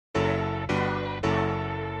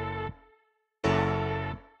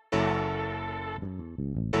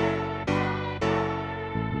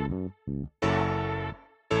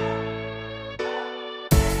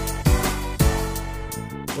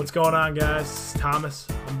What's going on, guys? It's Thomas.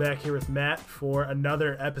 I'm back here with Matt for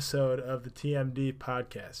another episode of the TMD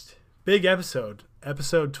podcast. Big episode,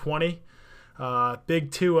 episode 20. Big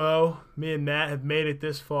 2-0. Me and Matt have made it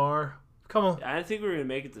this far. Come on. I didn't think we were going to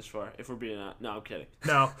make it this far, if we're being honest. No, I'm kidding.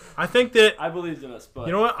 No, I think that... I believed in us, but...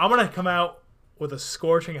 You know what? I'm going to come out with a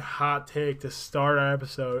scorching hot take to start our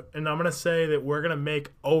episode, and I'm going to say that we're going to make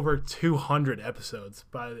over 200 episodes,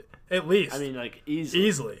 at least. I mean, like,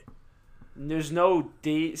 easily. There's no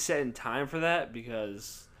date set in time for that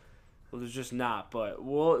because, well, there's just not. But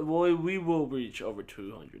we will reach over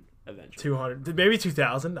 200 eventually. 200, maybe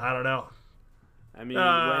 2,000. I don't know. I mean,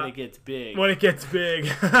 when it gets big. When it gets big.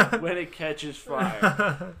 When it catches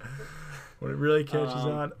fire. When it really catches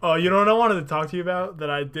on. Oh, you know what I wanted to talk to you about that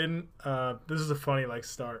I didn't. This is a funny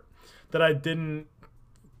start that I didn't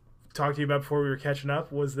talk to you about before we were catching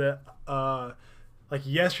up was that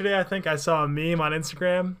yesterday I think I saw a meme on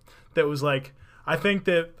Instagram that was like, I think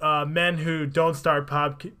that men who don't start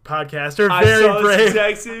podcasts are very brave.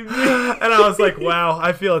 And I was like, wow,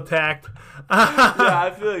 I feel attacked. Yeah,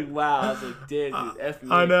 I feel like, wow. I was like, damn, dude, F me.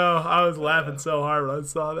 I know. I was laughing so hard when I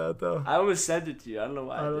saw that, though. I almost sent it to you. I don't know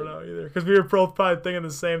why. I don't know either. Because we were both probably thinking the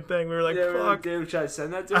same thing. We were like, yeah, fuck. We're trying to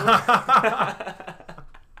send that to him.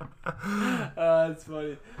 That's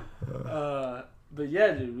funny. But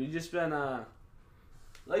yeah, dude, we just been,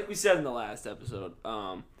 like we said in the last episode,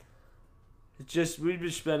 we've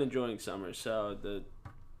just been enjoying summer. So the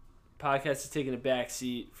podcast is taking a back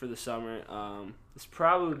seat for the summer. This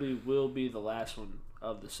probably will be the last one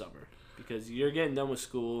of the summer because you're getting done with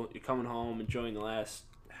school. You're coming home, enjoying the last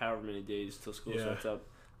however many days till school starts up.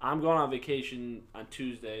 I'm going on vacation on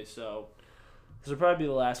Tuesday, so this will probably be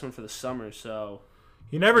the last one for the summer. So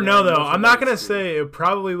you never know, though. I'm not gonna say it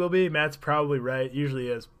probably will be. Matt's probably right. Usually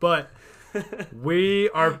is, but we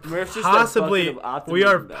are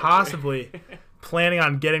possibly planning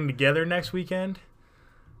on getting together next weekend.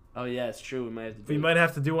 Oh yeah, it's true. We might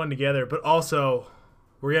have to do one together, but also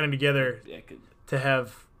we're getting together to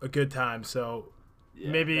have a good time. So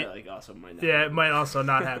maybe that also might not. Yeah, it might also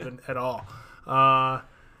not happen at all.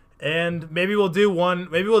 And maybe we'll do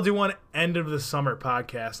one. Maybe we'll do one end of the summer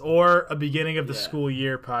podcast or a beginning of the school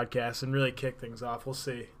year podcast and really kick things off. We'll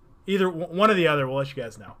see. Either one or the other. We'll let you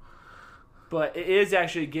guys know. But it is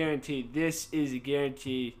actually guaranteed. This is a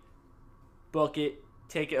guarantee. Book it.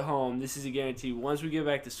 Take it home. This is a guarantee. Once we get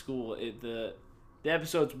back to school, the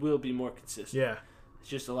episodes will be more consistent. Yeah. It's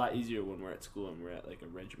just a lot easier when we're at school and we're at like a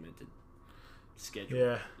regimented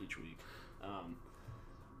schedule each week.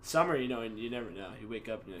 Summer, and you never know. You wake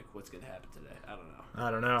up and you're like, what's going to happen today?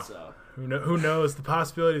 I don't know. So who knows? The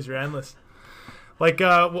possibilities are endless. Like,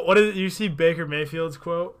 what did you see Baker Mayfield's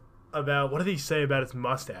quote about? What did he say about his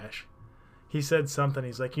mustache? He said something.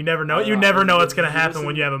 He's like, you never know. You never know what's going to happen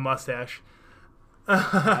when you have a mustache.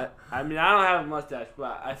 I mean, I don't have a mustache,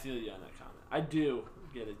 but I feel you on that comment. I do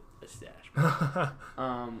get a stash. But,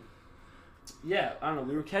 yeah, I don't know.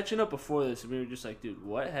 We were catching up before this, and we were just like, dude,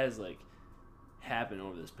 what has, happened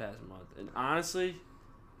over this past month? And honestly,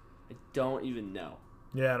 I don't even know.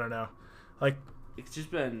 Yeah, I don't know. It's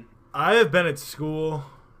just been... I have been at school.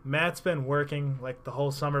 Matt's been working, the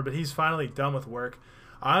whole summer, but he's finally done with work.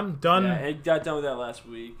 I'm done. Yeah, I got done with that last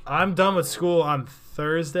week. I'm done with school on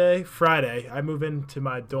Friday. I move into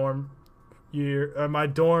my dorm room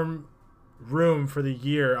for the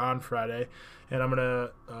year on Friday, and I'm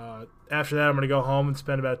gonna after that I'm gonna go home and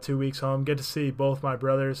spend about 2 weeks home. Get to see both my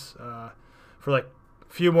brothers for a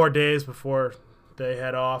few more days before they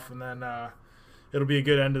head off, and then it'll be a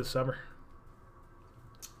good end of the summer.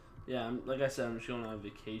 Yeah, like I said, I'm just going on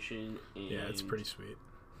vacation. And yeah, it's pretty sweet.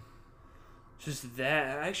 Just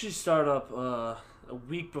that. I actually start up a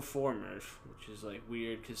week before Murph, which is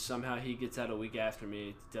weird because somehow he gets out a week after me.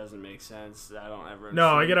 It doesn't make sense. I don't ever.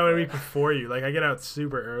 No, I get out a week before you. I get out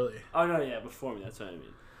super early. Oh no, yeah, before me. That's what I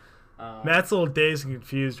mean. Matt's a little dazed and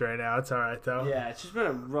confused right now. It's all right though. Yeah, it's just been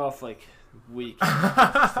a rough week.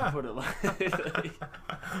 Just to put it like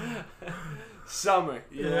summer.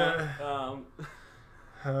 You know?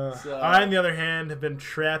 So, I, on the other hand, have been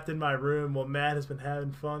trapped in my room while Matt has been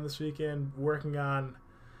having fun this weekend working on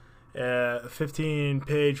a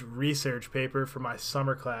 15-page research paper for my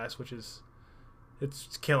summer class, which is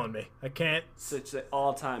it's killing me. I can't. It's the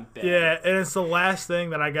all-time bad. Yeah, and it's the last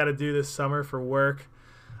thing that I got to do this summer for work.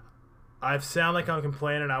 I sound like I'm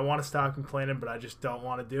complaining. I want to stop complaining, but I just don't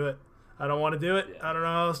want to do it. I don't want to do it. Yeah. I don't know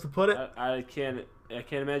how else to put it. I can't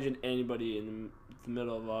imagine anybody in the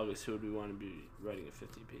middle of August who would want to be writing a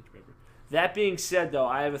 15-page paper. That being said, though,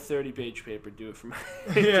 I have a 30-page paper due for my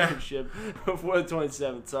internship before the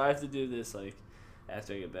 27th, so I have to do this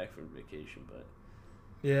after I get back from vacation. But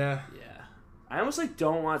yeah, I almost like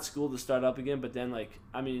don't want school to start up again, but then like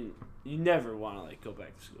I mean, you never want to like go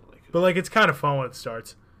back to school. Like, But like it's kind of fun when it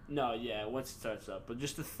starts. no, yeah, once it starts up, but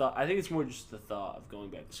just the thought. I think it's more just the thought of going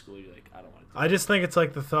back to school. You're like, I don't want to. I just think it's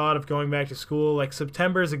like the thought of going back to school. Like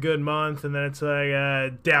September is a good month, and then it's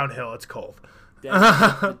like downhill. It's cold.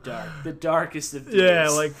 The darkest of days. Yeah,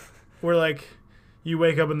 like we're like, you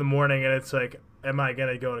wake up in the morning and it's like, am I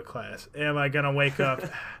gonna go to class? Am I gonna wake up?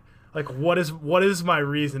 Like, what is my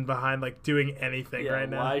reason behind like doing anything right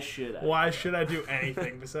now? Why should I? Why should I do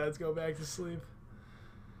anything besides go back to sleep?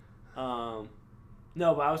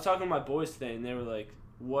 No, but I was talking to my boys today, and they were like,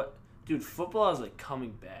 "What, dude? Football is like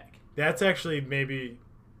coming back." That's actually maybe.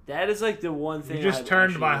 That is like the one thing. You just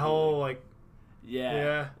turned my whole like. Yeah.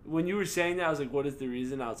 Yeah. When you were saying that, I was like, "What is the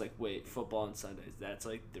reason?" I was like, "Wait, football on Sundays. That's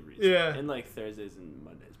like the reason." Yeah. And like Thursdays and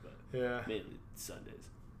Mondays, but Yeah. mainly Sundays.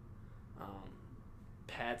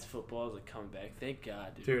 Pats football is like coming back. Thank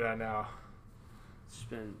God, dude. Dude, I know. It's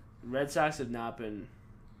been Red Sox have not been.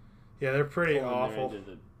 Yeah, they're pretty pulling their awful. end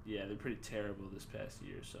of they're pretty terrible this past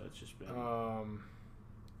year. So it's just been a Um.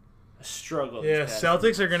 struggle. Yeah, this past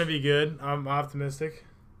Celtics year. are gonna be good. I'm optimistic.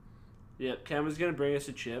 Yep, Kemba's gonna bring us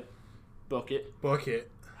a chip. Book it. Book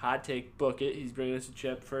it. Hot take. Book it. He's bringing us a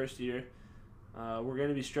chip first year. We're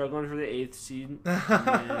gonna be struggling for the 8th seed,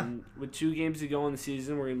 and with 2 games to go in the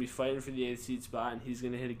season, we're gonna be fighting for the 8th seed spot, and he's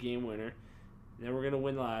gonna hit a game winner. Then we're gonna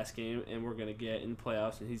win the last game, and we're gonna get in the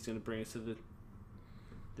playoffs, and he's gonna bring us to the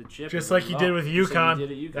chip. Just like he did with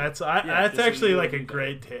UConn. That's just actually like like he a did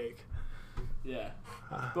great take. Yeah,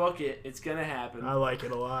 book it. It's gonna happen. I like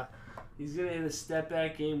it a lot. He's gonna hit a step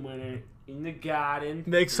back game winner in the Garden.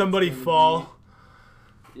 Make It's somebody gonna fall.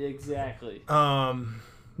 Exactly.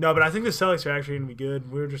 No, but I think the Celtics are actually going to be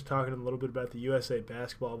good. We were just talking a little bit about the USA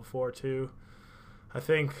basketball before too. I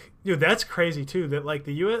think, dude, that's crazy too. That like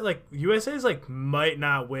the USA's like might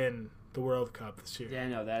not win the World Cup this year. Yeah,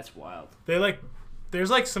 no, that's wild. They like, there's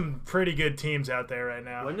like some pretty good teams out there right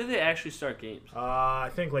now. When do they actually start games? I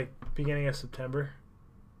think like beginning of September.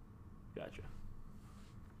 Gotcha.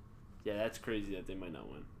 Yeah, that's crazy that they might not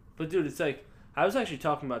win. But dude, it's like I was actually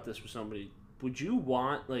talking about this with somebody. Would you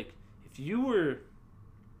want like if you were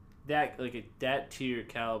that tier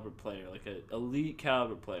caliber player, like an elite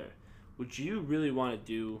caliber player, would you really want to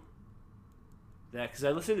do that? Because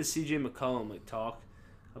I listened to C.J. McCollum like talk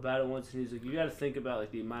about it once, and he's like, you got to think about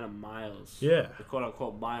like the amount of miles, Yeah. the quote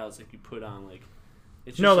unquote miles like you put on like.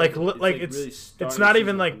 It's No, just, it's really it's starting not to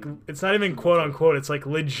even seem like it's not even quote unquote. It's like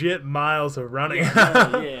legit miles of running.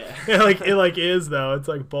 yeah. Like it like is though. It's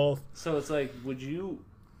like both. So it's like, would you?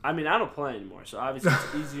 I mean, I don't play anymore, so obviously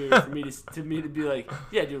it's easier for me to be like,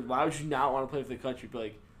 yeah, dude, why would you not want to play for the country? But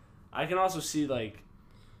like, I can also see like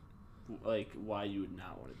why you would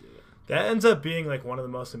not want to do it. That ends up being like one of the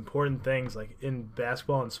most important things like in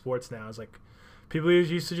basketball and sports now is like people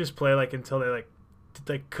used to just play like until they like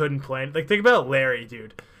couldn't play. Like think about Larry,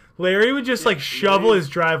 dude. Larry would just like shovel his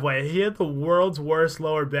driveway. He had the world's worst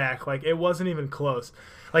lower back. Like it wasn't even close.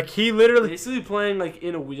 Like he literally basically playing like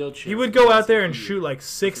in a wheelchair. He would go out there and shoot like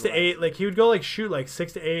 6 to 8. Like he would go like shoot like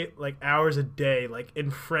 6 to 8 like hours a day, like in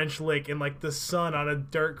French Lick in like the sun on a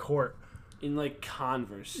dirt court. In like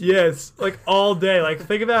Converse. Yes, like all day. Like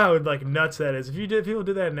think about how like nuts that is. If people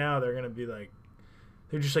did that now, they're gonna be like,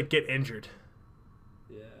 they just like get injured.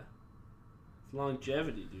 Yeah, it's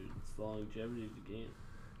longevity, dude. It's the longevity of the game.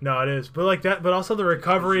 No, it is. But like that. But also the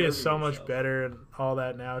recovery is so Preserving much yourself. better and all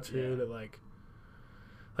that now too. Yeah. That like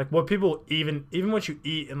what people even what you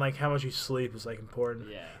eat and like how much you sleep is like important.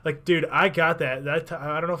 Yeah. Like, dude, I got that.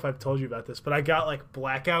 I don't know if I've told you about this, but I got like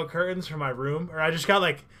blackout curtains for my room, or I just got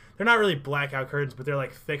like they're not really blackout curtains, but they're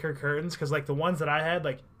like thicker curtains because like the ones that I had,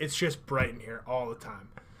 like it's just bright in here all the time,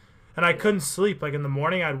 and I couldn't sleep. Like in the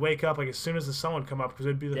morning, I'd wake up like as soon as the sun would come up because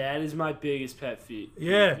it'd be the That is my biggest pet peeve.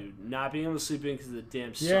 Yeah. Dude, not being able to sleep in because of the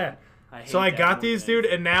damn sun. yeah. I hate So I that got more these, than dude,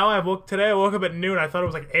 and now I woke up at noon. I thought it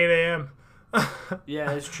was like 8 a.m. Yeah,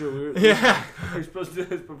 that's true. Yeah. We were supposed to do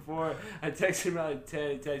this before. I texted him at like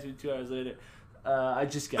 10. He texted me 2 hours later. I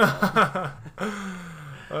just got up.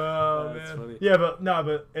 Oh That's man. funny. Yeah,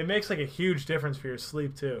 but it makes like a huge difference for your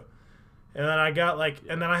sleep too. And then I got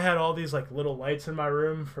and then I had all these like little lights in my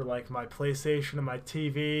room for like my PlayStation and my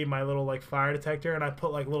TV, my little like fire detector, and I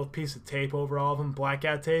put like a little piece of tape over all of them,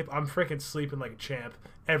 blackout tape. I'm freaking sleeping like a champ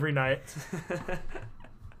every night.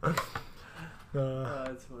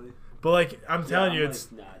 That's funny. But like I'm telling you, I'm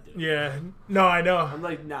it's like, not doing yeah. No, I know. I'm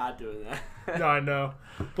like not doing that. No, I know.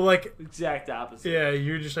 But like Exact opposite. yeah,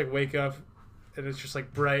 you just like wake up and it's just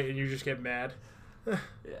like bright and you just get mad.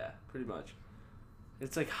 Yeah, pretty much.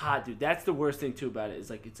 It's like hot, dude. That's the worst thing too about it. Is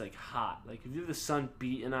like it's like hot. Like if you have the sun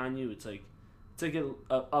beating on you, it's like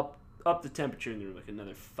a up the temperature in the room like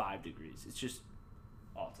another 5 degrees. It's just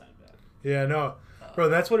all time bad. Yeah, no, bro,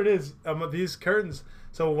 that's what it is. These curtains.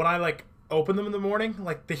 So when I like open them in the morning,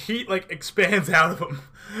 like the heat like expands out of them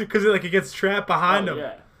because it gets trapped behind them.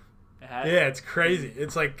 Yeah. Yeah, it's crazy.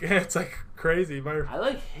 It's like crazy. I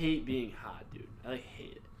like hate being hot, dude. I like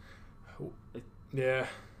hate it. Like, yeah.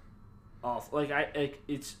 Awful.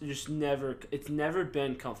 It's just never. It's never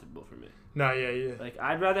been comfortable for me. No, yeah. Like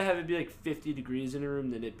I'd rather have it be like 50 degrees in a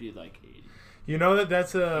room than it be like 80. You know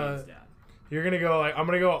that's Hands down. You're gonna go I'm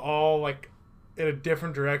gonna go all like in a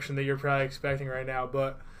different direction that you're probably expecting right now,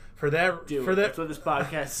 but that's what this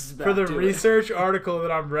podcast is about. For the research article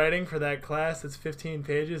that I'm writing for that class, it's 15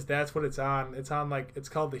 pages. That's what it's on. It's on it's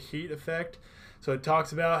called the heat effect. So it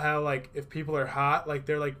talks about how like if people are hot, like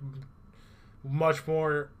they're like much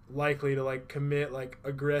more likely to like commit like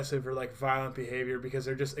aggressive or like violent behavior because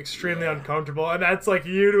they're just extremely uncomfortable, and that's like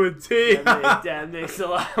you to a T. That makes a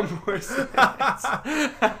lot more sense.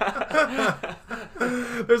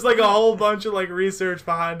 There's like a whole bunch of like research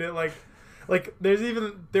behind it, like there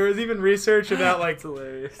was even research about like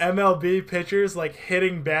MLB pitchers like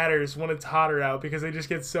hitting batters when it's hotter out because they just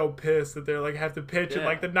get so pissed that they're like have to pitch in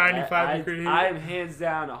like the 95-degree heat. I'm hands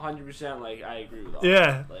down 100% like I agree with all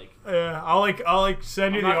that. Like I'll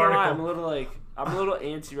send you the article. I'm a little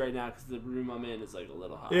antsy right now because the room I'm in is like a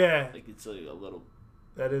little hot. Yeah, like it's like a little.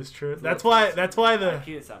 That is true. That's why I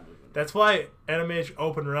can't stop moving. That's why NMH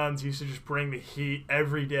open runs used to just bring the heat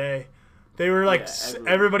every day. They were like,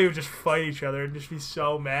 everybody would just fight each other and just be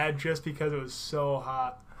so mad just because it was so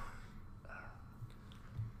hot.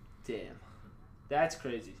 Damn. That's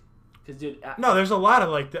crazy. Cause, dude, no, there's a lot of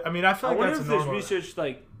like, I mean, I feel like that's normal. I wonder if there's research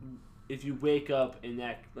like, if you wake up in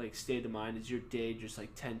that like state of mind, is your day just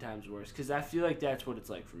like 10 times worse? Because I feel like that's what it's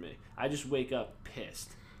like for me. I just wake up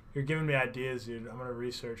pissed. You're giving me ideas, dude. I'm going to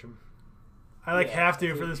research them. I have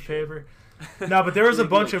to for this paper. No, but there was a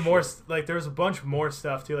bunch of more, like there was a bunch more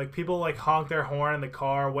stuff too. Like people like honk their horn in the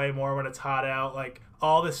car way more when it's hot out. Like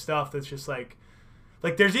all this stuff that's just like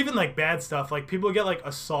there's even like bad stuff. Like people get like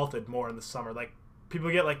assaulted more in the summer. Like people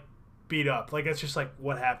get like beat up. Like it's just like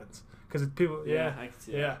what happens because people. Yeah, I can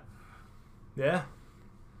see that. Yeah.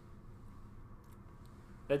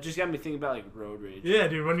 That just got me thinking about like road rage. Yeah,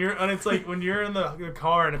 dude. When you're and it's like when you're in the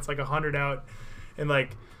car and it's like 100 out, and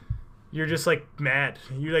like. You're just like mad.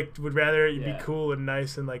 You like would rather you be cool and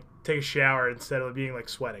nice and like take a shower instead of being like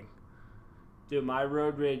sweating. Dude, my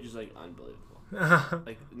road rage is like unbelievable.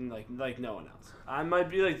 like no one else. I might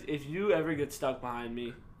be like if you ever get stuck behind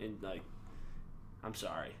me and like, I'm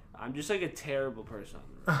sorry. I'm just like a terrible person on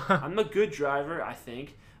the road. I'm a good driver, I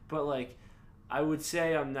think, but like I would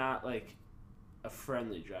say I'm not like a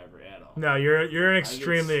friendly driver at all. No, you're an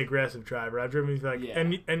extremely aggressive driver. I've driven with like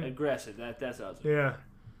and aggressive. That's what I was. Yeah.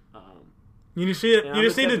 You just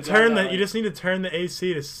need to turn the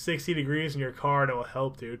AC to 60 degrees in your car and it will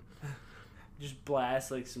help, dude. Just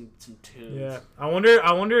blast like some tunes. Yeah. I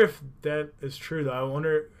wonder if that is true though. I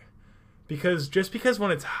wonder because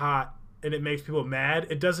when it's hot and it makes people mad,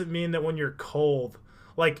 it doesn't mean that when you're cold,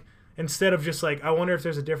 like instead of just like I wonder if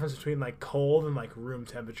there's a difference between like cold and like room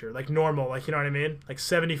temperature, like normal, like you know what I mean, like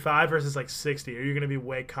 75 versus like 60. Are you gonna be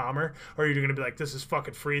way calmer, or are you gonna be like this is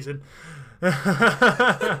fucking freezing?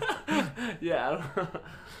 Yeah,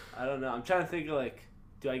 I don't know. I'm trying to think of like,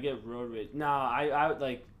 do I get road rage? No,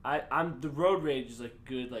 I'm the road rage is like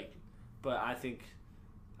good, like, but I think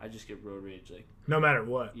I just get road rage like no matter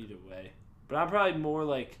what. Either way, but I'm probably more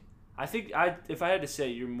like if I had to say,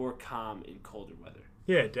 you're more calm in colder weather.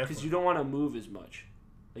 Yeah, definitely. Because you don't want to move as much.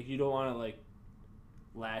 Like, you don't want to, like,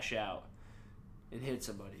 lash out and hit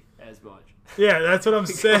somebody as much. Yeah, that's what I'm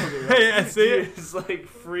saying. Hey, I see it. It's, like,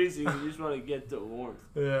 freezing. You just want to get the warmth.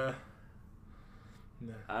 Yeah.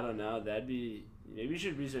 No. I don't know. Maybe you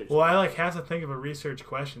should research. Well, I, like, have to think of a research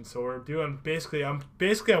question. So we're doing, I'm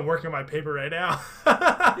working on my paper right now.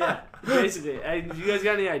 Yeah, basically. And if you guys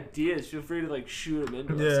got any ideas, feel free to, like, shoot them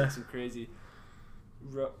into us. Like some crazy...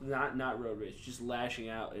 Not road rage, just lashing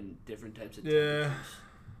out in different types of temperatures.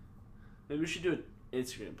 Maybe we should do an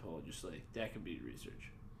Instagram poll, just like that could be research.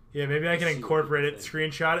 Yeah, maybe I can incorporate it,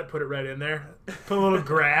 screenshot it, put it right in there, put a little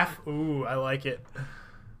graph. Ooh, I like it.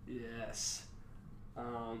 Yes.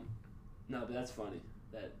 No, but that's funny.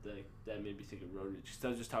 That made me think of road rage. Cause I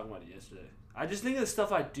was just talking about it yesterday. I just think of the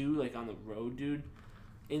stuff I do like on the road, dude.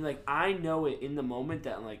 And, like, I know it in the moment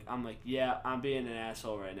that, like, I'm like, yeah, I'm being an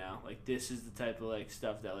asshole right now. Like, this is the type of, like,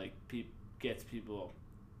 stuff that, like, gets people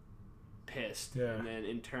pissed. Yeah. And then,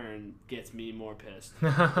 in turn, gets me more pissed.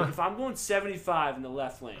 Like, if I'm going 75 in the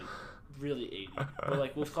left lane, really 80. But,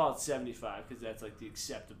 like, we'll call it 75 because that's, like, the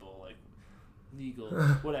acceptable, like, legal,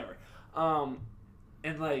 whatever.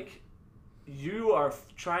 And, like, you are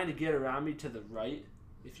trying to get around me to the right,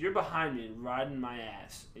 if you're behind me and riding my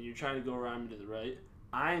ass and you're trying to go around me to the right,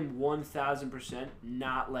 I am 1,000%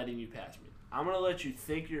 not letting you pass me. I'm going to let you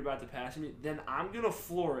think you're about to pass me, then I'm going to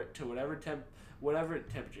floor it to whatever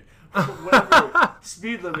temperature, whatever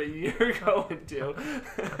speed limit you're going to.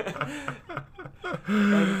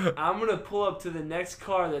 And I'm going to pull up to the next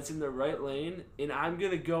car that's in the right lane, and I'm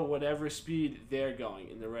going to go whatever speed they're going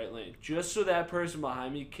in the right lane, just so that person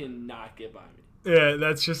behind me cannot get by me. Yeah,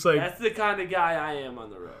 that's just like... That's the kind of guy I am on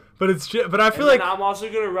the road. But I feel like... I'm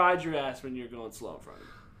also going to ride your ass when you're going slow in front of me.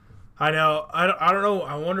 I know. I don't know.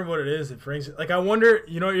 I wonder what it is. It brings it. Like, I wonder,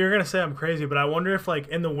 you're going to say I'm crazy, but I wonder if, like,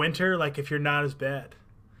 in the winter, like, if you're not as bad.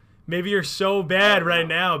 Maybe you're so bad right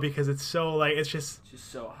now because it's so, like, it's just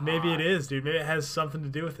so hot. Maybe it is, dude. Maybe it has something to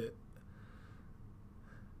do with it.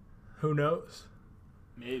 Who knows?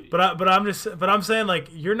 Maybe. But I'm saying, like,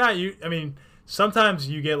 you're not, I mean, sometimes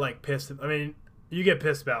you get, like, pissed. I mean, you get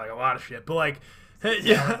pissed about, like, a lot of shit, but, like,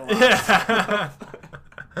 yeah.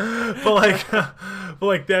 but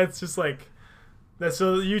like that's just like that.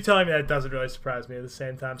 So you telling me that doesn't really surprise me at the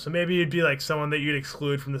same time. So maybe you'd be like someone that you'd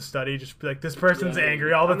exclude from the study. Just be like, this person's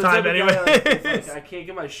angry all the time anyway. Like, I can't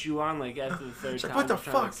get my shoe on like after the third time. What the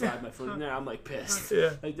fuck? To slide my foot in there. I'm like pissed.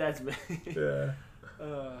 Yeah. Like that's me. Yeah.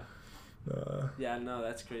 Yeah. No,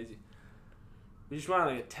 that's crazy. We just went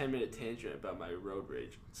on like a 10-minute tangent about my road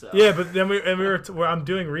rage. So. Yeah, but then I'm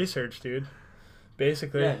doing research, dude.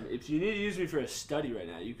 Basically. Yeah, if you need to use me for a study right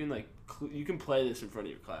now, you can like you can play this in front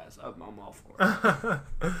of your class. I'm all for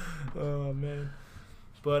it. Oh man,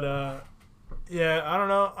 but yeah, I don't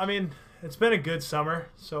know. I mean, it's been a good summer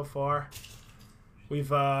so far. We've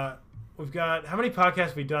got how many podcasts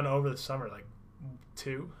have we done over the summer? Like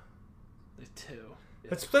 2. Like 2. Yeah.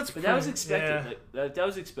 That's but that was expected. Yeah. That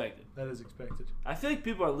was expected. That is expected. I feel like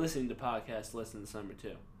people are listening to podcasts less in the summer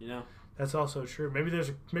too. You know. That's also true. Maybe there's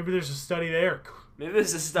a study there. Maybe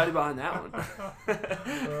there's a study behind that one.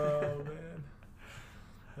 Oh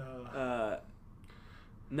man.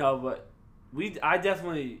 No, but I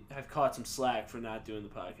definitely have caught some slack for not doing the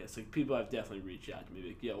podcast. Like people have definitely reached out to me,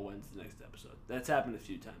 like, "Yo, when's the next episode?" That's happened a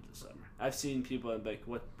few times this summer. I've seen people and like,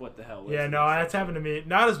 "What the hell?" Yeah, no, that's happened to me.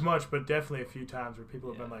 Not as much, but definitely a few times where people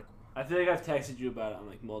have been like. I feel like I've texted you about it on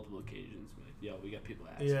like multiple occasions. Like, "Yo, we got people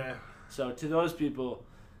asking." Yeah. So to those people.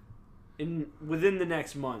 Within the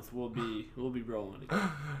next month, we'll be rolling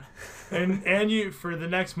again. and you for the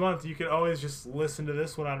next month, you can always just listen to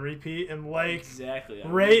this one on repeat and exactly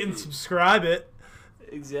rate and subscribe it.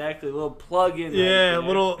 Exactly, a little plug in. Yeah, right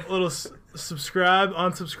little subscribe,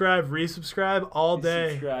 unsubscribe, resubscribe all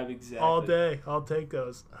day. Subscribe exactly all day. I'll take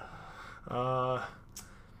those. Yeah.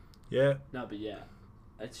 No, but yeah,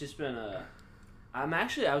 it's just been I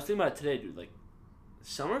was thinking about it today, dude. Like,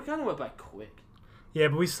 summer kind of went by quick. Yeah,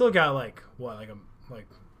 but we still got like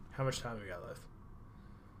how much time do we got left?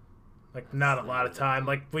 Like not a lot of time.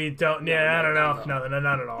 Like we don't. Yeah, I don't know. No,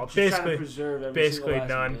 not at all. Basically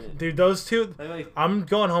none. Dude, those two. I'm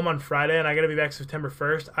going home on Friday, and I gotta be back September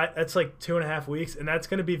 1st. That's like 2.5 weeks, and that's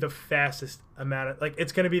gonna be the fastest amount of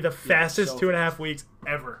it's gonna be the fastest 2.5 weeks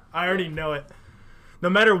ever. I already know it. No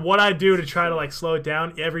matter what I do to try to like slow it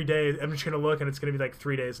down, every day I'm just gonna look and it's gonna be like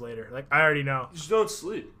 3 days later. Like I already know. Just don't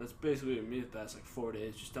sleep. That's basically what me the past like 4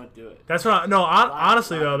 days. Just don't do it. That's what.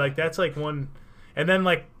 Honestly though, like that's like one, and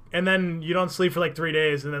then you don't sleep for like 3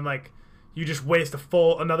 days, and then like you just waste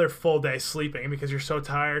another full day sleeping because you're so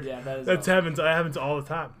tired. Yeah, that happens all the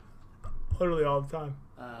time, literally all the time.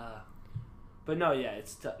 But no, yeah, it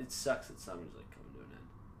sucks that summer's like coming to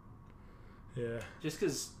an end. Yeah. Just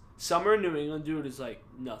because. Summer in New England, dude, is like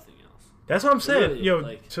nothing else. That's what I'm saying.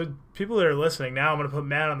 Really, so people that are listening now, I'm gonna put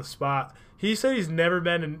Matt on the spot. He said he's never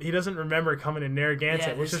been, and he doesn't remember coming to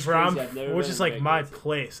Narragansett, which is where which is like my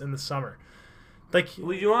place in the summer. Like,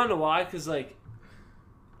 well, you wanna know why? Because like,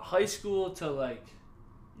 high school to like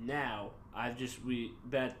now, we've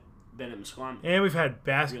been at Musqueam. And we've had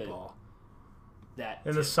basketball. Really,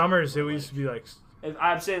 in the summers, it used to be like.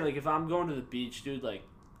 I'm saying like if I'm going to the beach, dude, like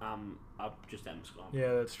up just at Musqueam.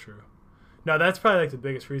 Yeah, that's true. No, that's probably like the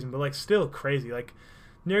biggest reason, but like still crazy. Like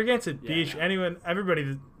Narragansett Beach, everybody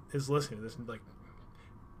that is listening to this, like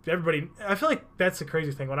everybody, I feel like that's the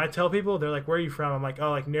crazy thing. When I tell people, they're like, "Where are you from?" I'm like,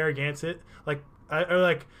 "Oh, like Narragansett." Like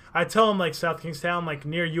I tell them like South Kingstown, like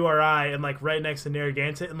near URI, and like right next to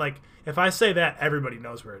Narragansett, and like if I say that, everybody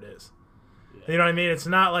knows where it is. Yeah. You know what I mean? It's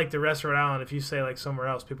not like the rest of Rhode Island. If you say like somewhere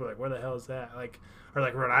else, people are like, "Where the hell is that?" Like. Or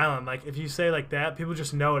like Rhode Island, like if you say like that, people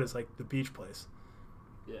just know it as like the beach place.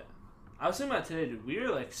 Yeah, I was thinking about today, dude. We were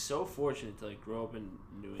like so fortunate to like grow up in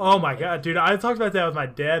New England. Oh my god, dude! I talked about that with my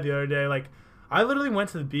dad the other day. Like, I literally went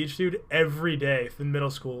to the beach, dude, every day in middle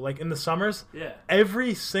school. Like in the summers, Yeah.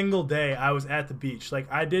 every single day I was at the beach. Like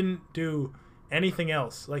I didn't do anything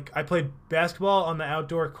else. Like I played basketball on the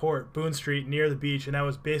outdoor court, Boone Street, near the beach, and that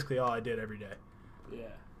was basically all I did every day. Yeah.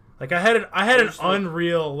 Like I had an Just, like-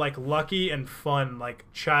 unreal, like lucky and fun like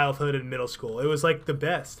childhood and middle school. It was like the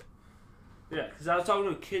best. Yeah, because I was talking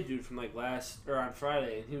to a kid, dude, from like on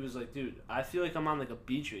Friday, and he was like, dude, I feel like I'm on like a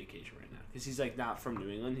beach vacation right now. Because he's like not from New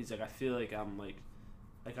England. He's like, I feel like I'm like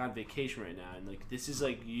on vacation right now, and like this is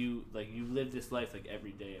like you live this life like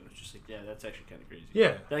every day, and it's just like, yeah, that's actually kind of crazy.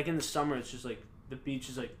 Yeah. Like in the summer, it's just like the beach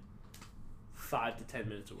is like 5 to 10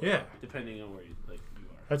 minutes away. Yeah. Depending on where you are.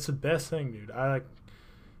 That's the best thing, dude. I like.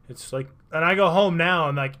 It's like, and I go home now,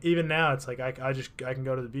 and like even now, it's like I can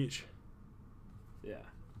go to the beach. Yeah.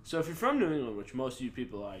 So if you're from New England, which most of you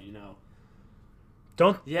people are, you know.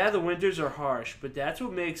 Don't. Yeah, the winters are harsh, but that's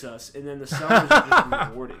what makes us, and then the summers are just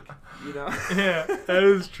rewarding, you know? Yeah, that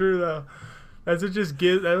is true though. That's what just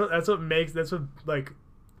gives. That's what makes. That's what like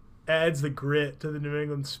adds the grit to the New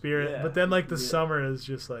England spirit. Yeah, But then like the yeah. summer is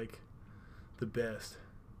just like the best.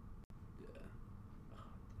 Yeah.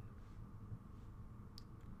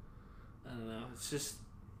 I don't know. It's just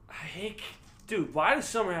I hate, dude. Why does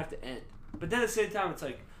summer have to end? But then at the same time, it's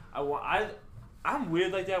like I'm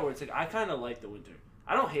weird like that where it's like I kind of like the winter.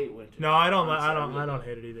 I don't hate winter. No, I don't. Honestly, I don't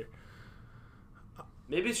hate it either.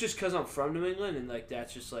 Maybe it's just because I'm from New England and like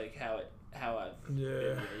that's just like how I've been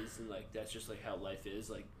Yeah. raised and like that's just like how life is.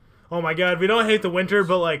 Like Oh my God, we don't hate the winter,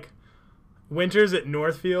 but like winters at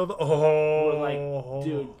Northfield. Oh, we're like,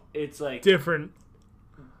 dude, it's like different.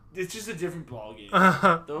 it's just a different ball game.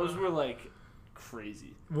 Uh, Those were like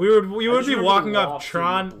crazy. we would just be remember walking up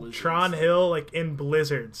walking in the blizzards. Tron Hill like in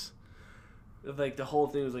blizzards. Like the whole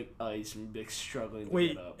thing was like ice and big struggling to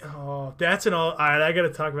Wait, get up. oh, that's an all right. I got to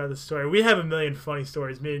talk about this story. We have a million funny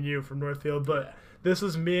stories, me and you from Northfield, but Yeah. this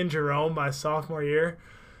was me and Jerome my sophomore year.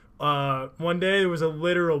 One day there was a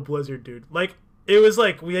literal blizzard, dude. Like it was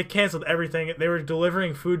like we had canceled everything. They were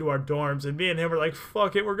delivering food to our dorms, and me and him were like,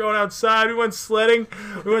 "Fuck it, we're going outside." We went sledding.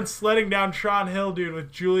 We went sledding down Tron Hill, dude,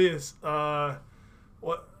 with Julius. What?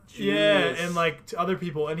 Yeah, Julius. and like other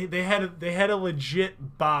people, and they had a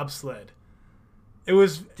legit bobsled. It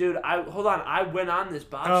was. Dude, hold on. I went on this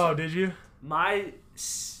bobsled. Oh, did you? My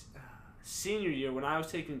senior year when I was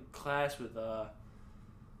taking class with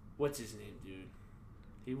what's his name, dude?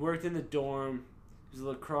 He worked in the dorm. He was a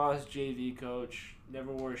lacrosse JV coach.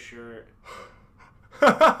 Never wore a shirt.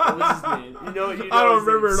 What was his name? You know I don't his name,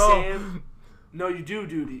 remember at all. Sam? No, you do,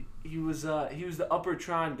 dude. He was the Upper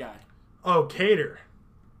Tron guy. Oh, Cater.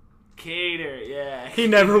 Cater, yeah. He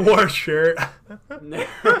never wore a shirt.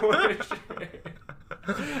 Never wore a shirt.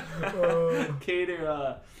 Oh.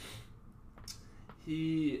 Cater,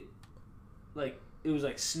 he, like, it was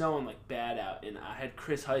like snowing like bad out, and I had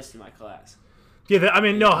Chris Heist in my class. Yeah, I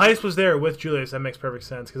mean, no, Heist was there with Julius. That makes perfect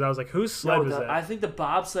sense because I was like, whose sled was that? I think the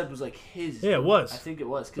bobsled was like his. Yeah, it was. I think it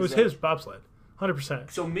was. It was like, his bobsled,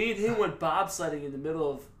 100%. So me and him went bobsledding in the middle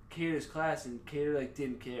of Cater's class, and Cater like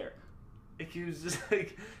didn't care. Like he was just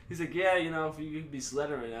like, he's like, yeah, you know, if you could be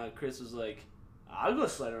sledding right now. And Chris was like, I'll go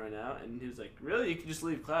sledding right now, and he was like, really? You can just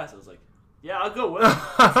leave class. I was like, yeah, I'll go with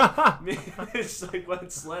him. Me just like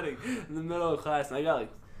went sledding in the middle of class, and I got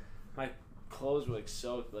like my clothes were like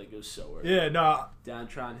soaked, like it was so worth it. Yeah, no, Down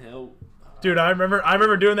Tron Hill. dude, I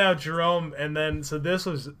remember doing that with Jerome, and then so this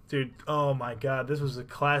was, dude, oh my God, this was a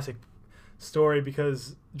classic story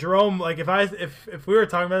because Jerome, like if we were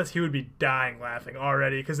talking about this, he would be dying laughing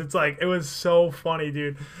already because it's like it was so funny,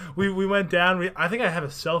 dude. We went down. I think I have a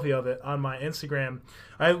selfie of it on my Instagram.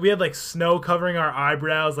 We had like snow covering our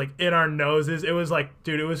eyebrows, like in our noses. It was like,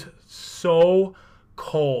 dude, it was so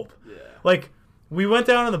cold. Yeah. Like we went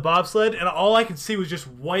down on the bobsled, and all I could see was just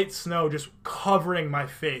white snow just covering my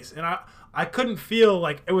face, and I couldn't feel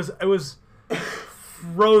like it was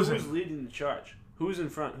frozen. Who's leading the charge? Who's in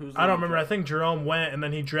front? Who's? I don't remember. I think Jerome went, and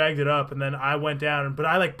then he dragged it up, and then I went down. But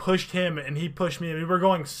I like pushed him, and he pushed me. And we were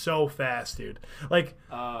going so fast, dude. Like,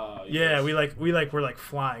 yeah, we were like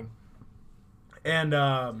flying. And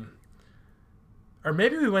or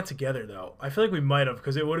maybe we went together though. I feel like we might have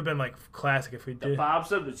because it would have been like classic if we The did.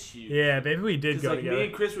 bobsled was huge. Yeah, maybe we did Because go like together. me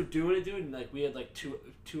and Chris were doing it, dude, and like we had like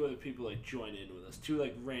two other people like join in with us. Two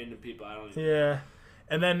like random people. I don't even. Yeah,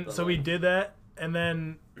 and then But, so we like- did that, and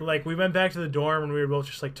then like we went back to the dorm, and we were both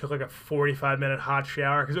just like took like a 45-minute hot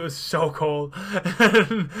shower because it was so cold.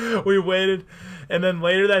 And we waited, and then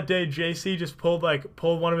later that day, JC just pulled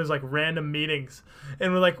one of his like random meetings,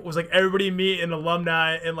 and was like everybody meet in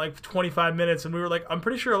alumni in like 25 minutes, and we were like, I'm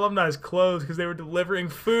pretty sure alumni is closed because they were delivering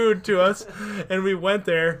food to us, and we went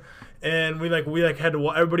there. And we had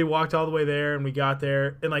to everybody walked all the way there, and we got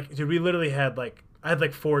there, and like dude, we literally had like I had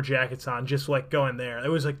like 4 jackets on just like going there. It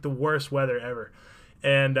was like the worst weather ever,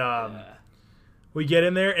 and we get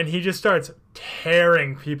in there, and he just starts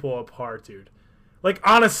tearing people apart, dude. Like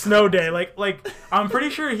on a snow day, like I'm pretty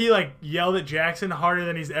sure he like yelled at Jackson harder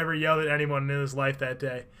than he's ever yelled at anyone in his life that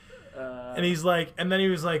day. And he's like, and then he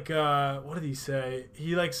was like, what did he say?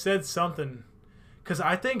 He like said something, because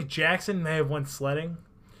I think Jackson may have went sledding,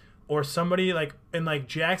 or somebody like, and like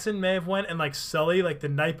Jackson may have went and like Sully like the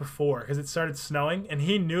night before because it started snowing and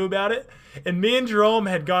he knew about it. And me and Jerome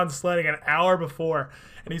had gone sledding an hour before,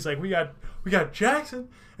 and he's like, we got Jackson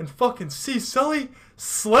and fucking C Sully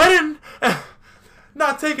sledding.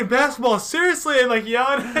 Not taking basketball seriously, and like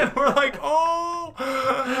yelling, and we're like, oh,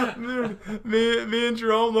 dude, me and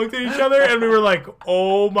Jerome looked at each other, and we were like,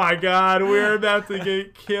 oh my god, we're about to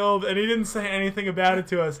get killed. And he didn't say anything about it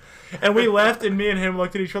to us, and we left, and me and him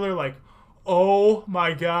looked at each other like, oh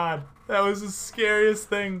my god, that was the scariest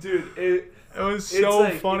thing, dude. It was so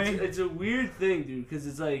funny. It's a weird thing, dude, because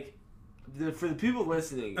it's like, for the people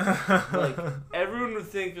listening, like everyone would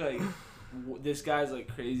think like this guy's like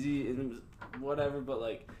crazy and it was whatever, but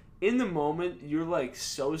like in the moment you're like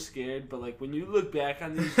so scared, but like when you look back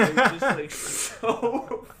on these things, it's just like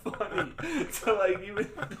so funny to like even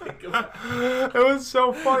think about. It was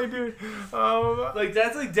so funny, dude. Like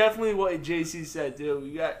that's like definitely what JC said, dude.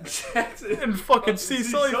 We got Jackson and fucking C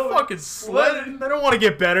Sully fucking sledding. They don't want to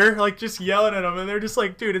get better, like just yelling at them, and they're just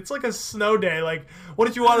like, dude, it's like a snow day. Like, what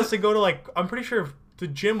did you want us to go to? Like, I'm pretty sure the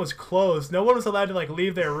gym was closed. No one was allowed to like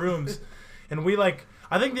leave their rooms, and we like.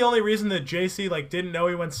 I think the only reason that JC like didn't know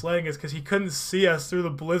he went sledding is because he couldn't see us through the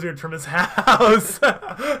blizzard from his house.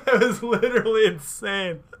 It was literally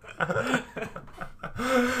insane. That's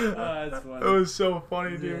funny. It was so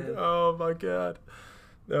funny, dude. Yeah. Oh my god,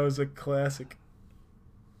 that was a classic.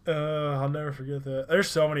 I'll never forget that. There's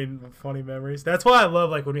so many funny memories. That's why I love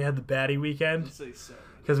like when we had the baddie weekend,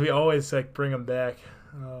 because we always like bring them back.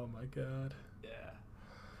 Oh my god. Yeah.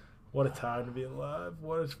 What a time to be alive.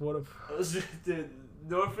 What a. Dude,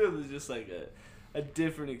 Northfield is just like a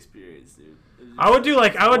different experience, dude. I would do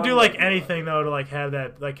like anything though to like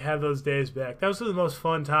have those days back. That was the most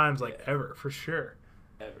fun times like ever, for sure.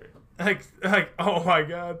 Ever. Like oh my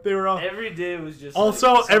god, they were all. Every day was just.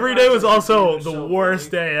 Also, like, every day was also the so worst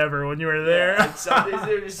boring. day ever when you were there. Yeah, like some days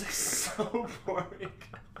they were just like so boring.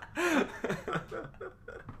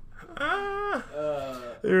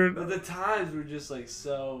 But the times were just like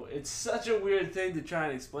so. It's such a weird thing to try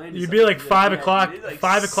and explain. You'd be like 5 o'clock. Like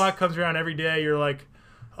 5 o'clock comes around every day. You're like,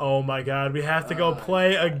 oh my god, we have to go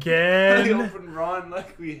play again. Open run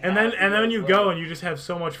like we. And then you go and you just have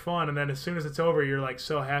so much fun. And then as soon as it's over, you're like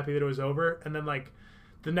so happy that it was over. And then like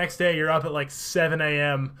the next day, you're up at like 7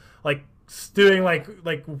 a.m. like doing like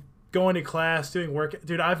going to class, doing work.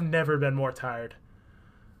 Dude, I've never been more tired.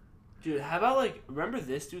 Dude, how about like remember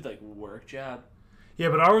this dude like work job? Yeah,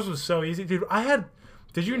 but ours was so easy, dude.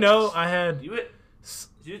 Did you know I had? You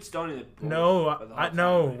had Stony. No,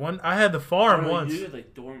 I had the farm once. You had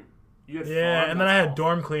like dorm. Yeah, and then I had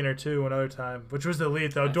dorm cleaner too another time, which was the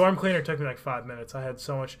elite though. Dorm cleaner took me like 5 minutes. I had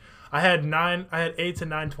so much. I had 8 to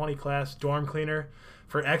 9:20 class dorm cleaner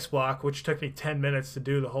for X Block, which took me 10 minutes to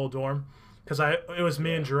do the whole dorm, because it was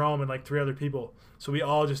me and Jerome and like 3 other people, so we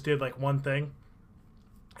all just did like one thing.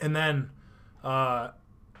 And then I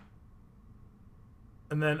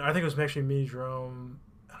think it was actually me, Jerome.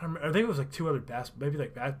 I think it was like 2 other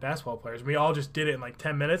basketball players. We all just did it in like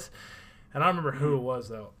 10 minutes. And I don't remember who it was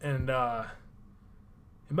though. And it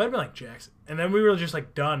might have been like Jackson. And then we were just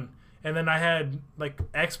like done. And then I had like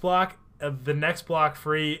X block, the next block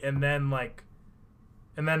free, and then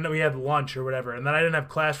we had lunch or whatever. And then I didn't have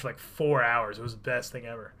class for like 4 hours. It was the best thing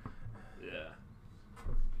ever. Yeah.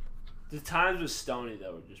 The times with Stoney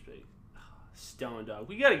that were just big. Stone Dog.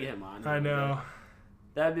 We gotta get him on. I know.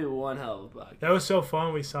 That'd be one hell of a podcast. That was so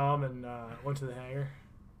fun. We saw him and went to the hangar.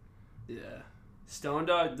 Yeah. Stone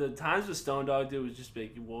Dog, the times with Stone Dog, dude, was just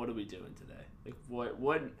big. What are we doing today? Like, what,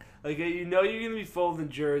 like, you know you're going to be folding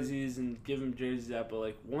jerseys and giving jerseys out, but,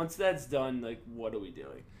 like, once that's done, like, what are we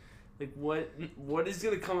doing? Like, what is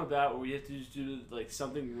going to come about where we have to just do, like,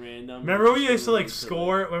 something random? Remember we used to, like,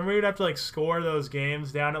 score, when we would have to, like, score those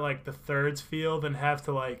games down at, like, the thirds field and have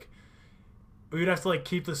to, like, we would have to, like,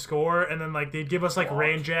 keep the score, and then, like, they'd give us, like,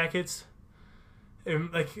 rain jackets.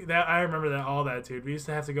 And, like, that, I remember that, all that, dude. We used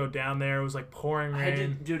to have to go down there. It was, like, pouring rain.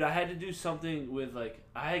 I had to do something with, like,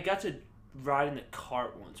 I got to ride in a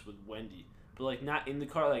cart once with Wendy. But, like, not in the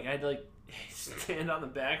cart. Like, I had to, like, stand on the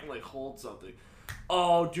back and, like, hold something.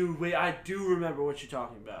 Oh, dude, wait, I do remember what you're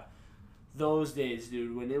talking about. Those days,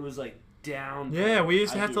 dude, when it was, like, down. Yeah, we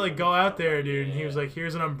used to I have do to like remember go out that. there, dude, and he Yeah. was like,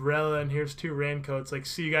 "Here's an umbrella and here's 2 raincoats. Like,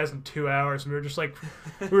 see you guys in 2 hours." And we were just like,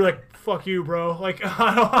 "Fuck you, bro!" Like,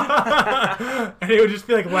 and he would just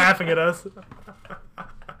be like laughing at us.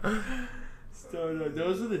 So no,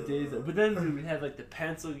 those are the days. But then dude, we had like the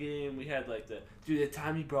pencil game. We had like the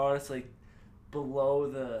time he brought us like below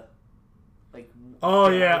the like. Oh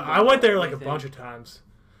down yeah, the I went there like a thing. bunch of times.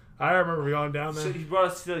 I remember going down there. So he brought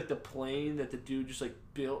us to like the plane that the dude just like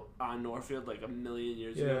built on Northfield like a million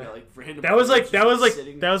years ago. Yeah. Got, like random. That was like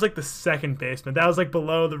sitting. that was like the second basement. That was like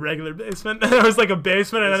below the regular basement. There was like a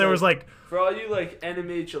basement, and then there was like For all you like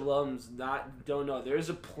NMH alums don't know, there's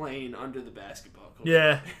a plane under the basketball court.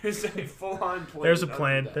 yeah. There's a full on plane. There's a under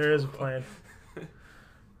plane. the There is a basketball court. plane.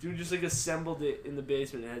 Dude just like assembled it in the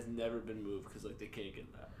basement and has never been moved because like they can't get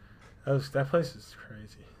it out. That place is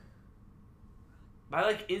crazy. My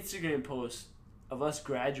like Instagram post of us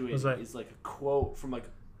graduating Was that- is like a quote from like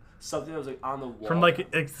something that was like on the wall. From like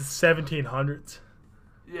the 1700s.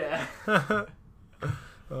 yeah. Oh,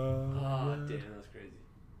 Damn, that was crazy.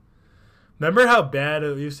 remember how bad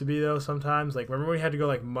it used to be though sometimes? Like, remember when we had to go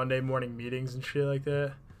like Monday morning meetings and shit like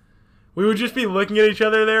that? We would just be looking at each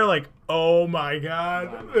other there like, oh my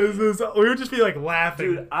god. We would just be like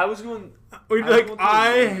laughing. Dude, I was going. We'd be I like, went through I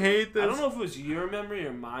a- hate this. I don't know if it was your memory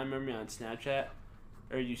or my memory on Snapchat,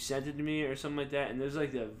 or you sent it to me or something like that. And there's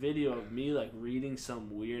like a video of me like reading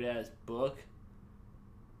some weird ass book.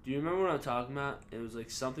 Do you remember what I'm talking about? It was like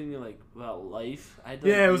something like about life. I had to,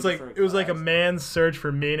 Yeah, it was read like for a class. man's search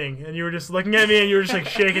for meaning, and you were just looking at me, and you were just like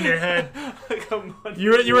shaking your head. Like a Monday You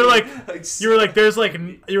were like morning, you were like there's like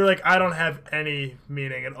you were like I don't have any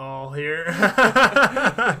meaning at all here.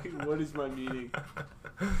 what is my meaning?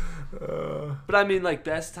 Uh, But I mean, like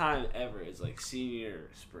best time ever is like senior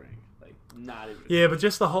spring. Like not even. yeah, but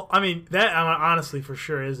just the whole. I mean, that honestly for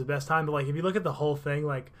sure is the best time. But like, if you look at the whole thing,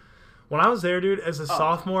 like when I was there, dude, as a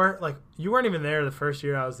sophomore, like you weren't even there the first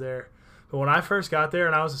year I was there. But when I first got there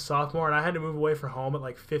and I was a sophomore and I had to move away from home at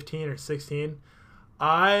like 15 or 16,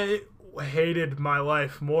 I hated my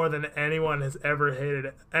life more than anyone has ever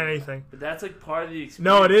hated anything. But that's like part of the experience.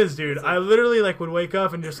 No, it is, dude. It's like- I literally like would wake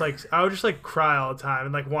up and just like I would just like cry all the time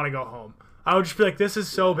and like want to go home. I would just be like, this is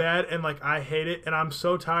so bad and like I hate it and I'm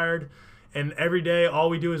so tired. And every day all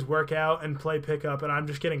we do is work out and play pickup and I'm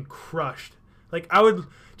just getting crushed. Like I would,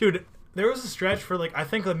 dude. There was a stretch for like I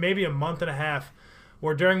think like maybe a month and a half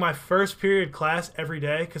where during my first period class every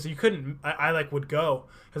day because you couldn't I like would go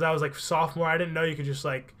because I was like sophomore. I didn't know you could just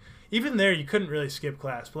like even there you couldn't really skip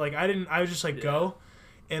class. But like I would just like go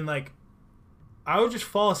and like I would just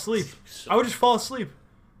fall asleep. I would just fall asleep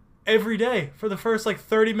every day for the first like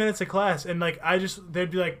 30 minutes of class and like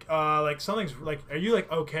they'd be like something's like are you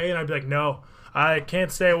like okay and I'd be like no I can't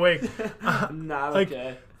stay awake. Not like,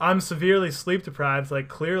 okay. I'm severely sleep deprived. Like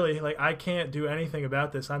clearly, like I can't do anything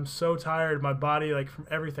about this. I'm so tired. My body, like from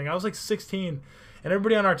everything. I was like 16, and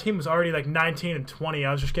everybody on our team was already like 19 and 20.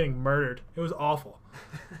 I was just getting murdered. It was awful,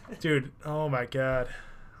 dude. Oh my god,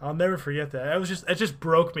 I'll never forget that. It just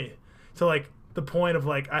broke me to like the point of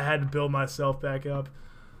like I had to build myself back up.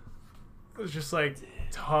 It was just like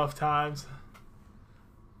tough times.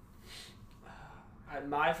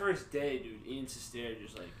 My first day, dude, Ian Sestero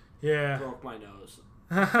just like Yeah. broke my nose.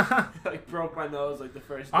 Like broke my nose like the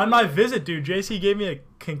first day. On my visit, dude, JC gave me a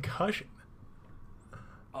concussion.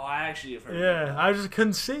 Oh, I actually have heard. Yeah, I just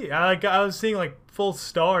couldn't see. I was seeing like full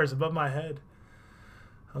stars above my head.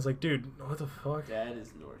 I was like, dude, what the fuck? That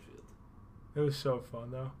is Northfield. It was so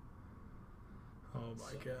fun though. Oh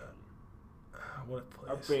my So god, what a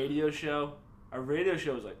Our place! radio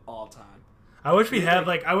show was like all time. I wish we we, had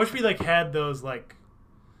like- I wish we like had those like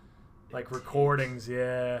recordings.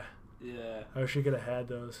 Yeah, Yeah. I wish we could have had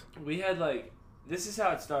those. We had like this is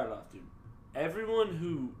how it started off, dude. Everyone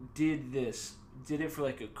who did this did it for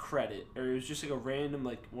like a credit, or it was just like a random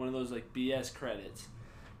like one of those like BS credits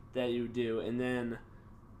that you would do, and then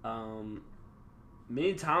me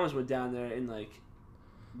and Thomas went down there and like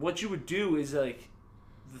what you would do is like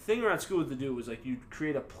the thing around school to do was like you'd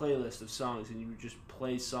create a playlist of songs and you would just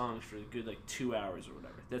play songs for a good like 2 hours or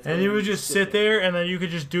whatever. That's how And you would just sit there, and then you could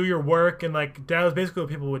just do your work, and like that was basically what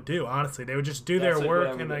people would do. Honestly, they would just do That's, their like, work what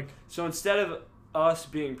I and would like. do. So instead of us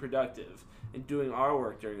being productive and doing our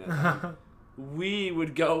work during that time, we were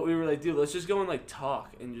like, dude, let's just go and like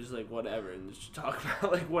talk and just like whatever and just talk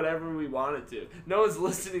about like whatever we wanted to. No one's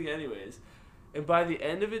listening anyways. And by the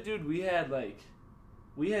end of it, dude, we had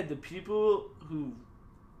the people who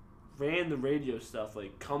ran the radio stuff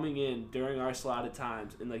like coming in during our slotted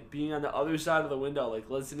times and like being on the other side of the window like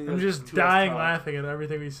listening I'm to just us dying talk. laughing at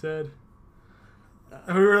everything we said.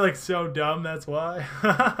 We were like so dumb. That's why.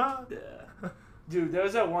 Yeah. Dude, there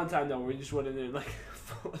was that one time though where we just went in there and like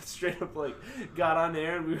straight up like got on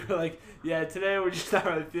there and we were like, yeah, today we're just not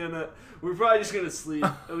really feeling it. We're probably just gonna sleep,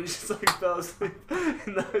 and we just like fell asleep.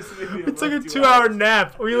 And that was maybe it's like a 2-hour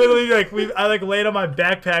nap. We literally like I like laid on my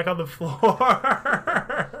backpack on the floor.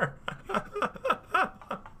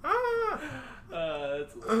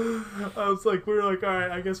 I was like, we were like, all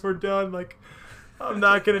right, I guess we're done. Like, I'm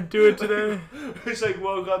not gonna do it today. We just like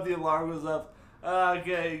woke up, the alarm was up.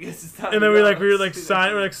 Okay, I guess it's time. And then we were like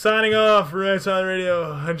signing off, Red on the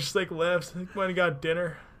radio. I just like left. I think when we got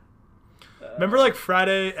dinner. Remember like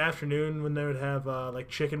Friday afternoon when they would have like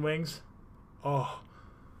chicken wings? Oh,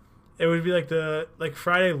 it would be like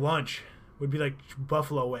Friday lunch would be like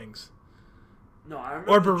buffalo wings. No, I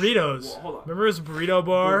remember. Or burritos. Hold on. Remember it was a burrito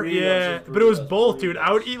bar? Burritos, yeah, burritos, but it was both, burritos. dude.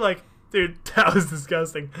 I would eat like, dude, that was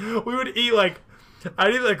disgusting. We would eat like,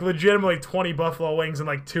 I'd eat like legitimately 20 buffalo wings and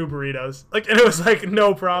like 2 burritos. Like, and it was like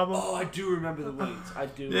no problem. Oh, I do remember the wings. I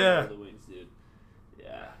do Yeah. remember the wings, dude.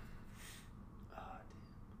 Yeah. Oh,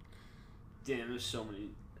 damn, there's so many.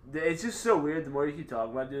 It's just so weird. The more you keep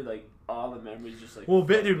talking about it, dude, like all the memories just like. Well,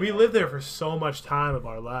 dude, we lived there for so much time of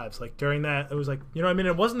our lives. Like during that, it was like, you know what I mean?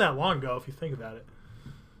 It wasn't that long ago if you think about it.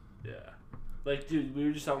 Yeah. Like, dude, we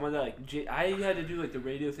were just talking about that. Like, I had to do like the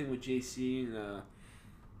radio thing with JC and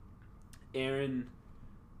Aaron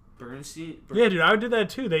Bernstein. Yeah, dude, I did that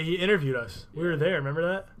too. He interviewed us. We were there. Remember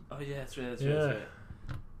that? Oh yeah, that's right. That's right.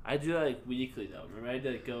 I do that like weekly though. Remember, I had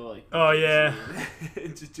to like, go like. Oh yeah.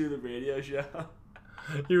 And just do the radio show.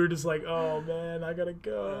 You were just like, oh man, I gotta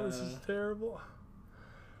go. This is terrible.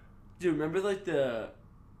 Dude, remember like the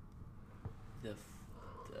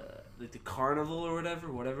carnival or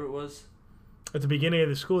whatever it was. At the beginning of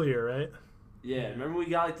the school year, right? Yeah, remember we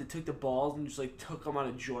got like took the balls and just like took them on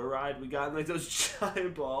a joyride. We got in like those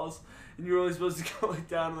giant balls, and you were only supposed to go like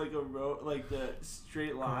down like a road, like the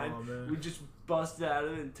straight line. Oh, man. We just busted out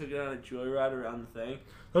of it and took it on a joyride around the thing.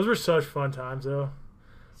 Those were such fun times, though.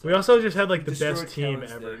 We also just had like the Destroyed best team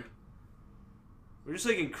Kellen's ever. thing. We're just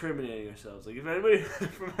like incriminating ourselves. Like if anybody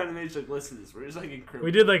from NMH like listen to this, we're just like incriminating.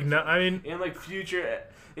 We did like no, I mean, and like future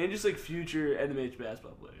NMH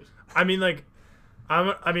basketball players. I mean like,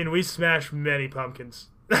 we smashed many pumpkins.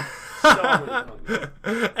 So many pumpkins.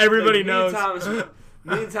 Everybody like, knows.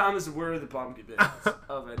 Me and Thomas were the pumpkin bands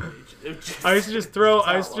of NMH. I used to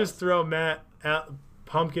just throw Matt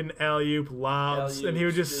pumpkin alley-oop lobs, and he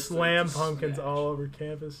would just slam like, pumpkins smash. all over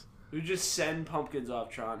campus. We would just send pumpkins off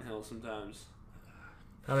Tron Hill sometimes.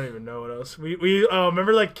 I don't even know what else. We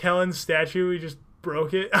remember like Kellen's statue? We just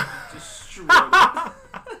broke it. Destroyed.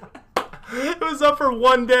 It was up for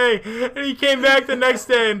one day, and he came back the next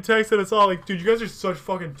day and texted us all like, "Dude, you guys are such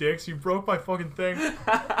fucking dicks. You broke my fucking thing."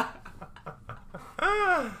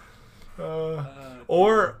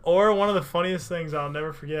 Or one of the funniest things I'll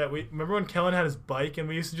never forget. We remember when Kellen had his bike, and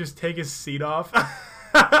we used to just take his seat off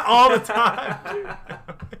all the time. Dude.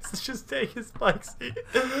 We used to just take his bike seat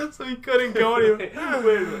so he couldn't go anywhere. Wait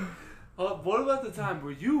a minute. What about the time?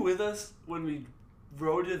 Were you with us when we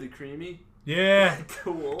rode to the Creamy? Yeah,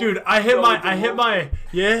 DeWolf? dude, I hit my DeWolf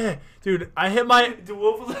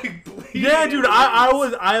was like bleeding. Yeah, dude,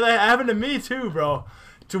 that happened to me too, bro.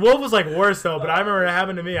 DeWolf was like worse though, but I remember it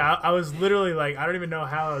happened to me. I was literally like, I don't even know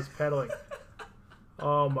how I was pedaling.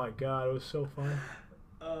 Oh my god, it was so funny.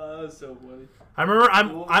 That was so funny. I remember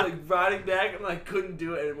DeWolf was like riding back and like couldn't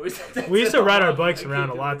do it anymore. We used to ride our bikes around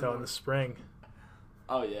a lot though in the spring.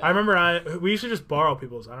 Oh yeah. I remember we used to just borrow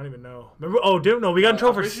people's. I don't even know. Remember? Oh, we got in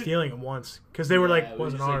trouble for stealing them once because they were like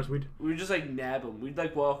wasn't ours. We would just like nab them. We'd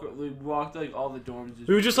like walk to like all the dorms.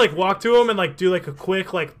 We would just like walk to them and like do like a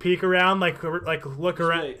quick like peek around, like look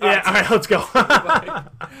around. Like, yeah, all right, let's go.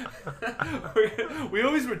 We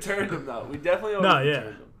always returned them though. We definitely always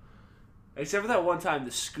returned them. Except for that one time,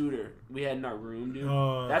 the scooter we had in our room, dude.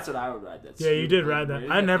 That's what I would ride. That. Yeah, you did ride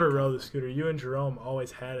that. I never rode the scooter. You and Jerome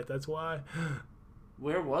always had it. That's why.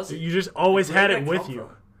 Where was it? You just always had it with you.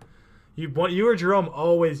 You or Jerome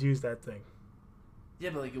always used that thing. Yeah,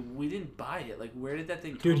 but like we didn't buy it. Like where did that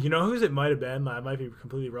thing come Dude, you know whose it might have been? I might be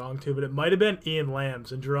completely wrong too, but it might have been Ian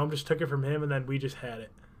Lamb's, and Jerome just took it from him, and then we just had it.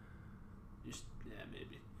 Yeah,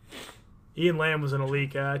 maybe. Ian Lamb was an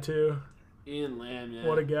elite guy too. Ian Lamb, yeah.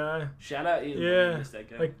 What a guy. Shout out Ian Lamb. I miss that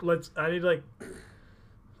guy. I need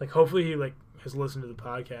hopefully he has listened to the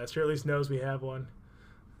podcast, or at least knows we have one.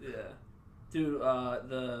 Yeah. Dude,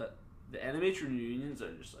 the NMH reunions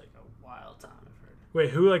are just like a wild time, I've heard. Wait,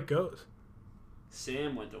 who goes?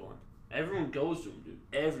 Sam went to one. Everyone goes to him, dude.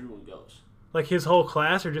 Everyone goes. Like his whole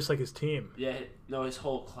class or just like his team? Yeah, no, his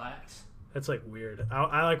whole class. That's like weird.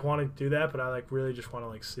 I want to do that, but I really just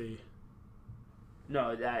want to see. No,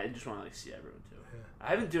 I just want to like see everyone too. Yeah.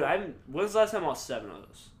 I haven't. When's the last time all 7 of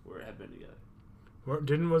us have been together?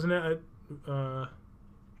 Wasn't it?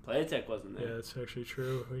 Playtech wasn't there. Yeah, that's actually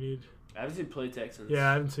true. We need. I haven't seen Playtech since. Yeah,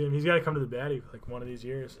 I haven't seen him. He's got to come to the Batty like one of these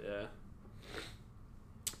years. Yeah.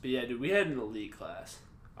 But yeah, dude, we had an elite class.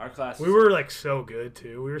 Our class. We were like so good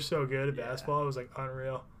too. We were so good at basketball. It was like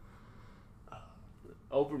unreal.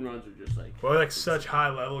 Open runs were just like. We were like such high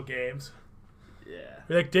level games. Yeah.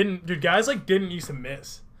 We like guys like didn't used to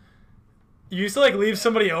miss. You used to like leave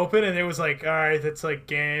somebody open and it was like, all right, that's like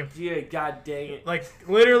game. Yeah, god dang it. Like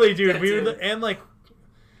literally, dude, we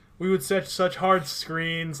would set such hard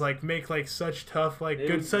screens, like make like such tough, like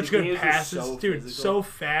good passes, so dude. physical. So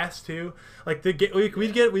fast too. Like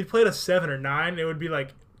we'd played a 7 or 9. It would be like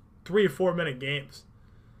 3 or 4 minute games.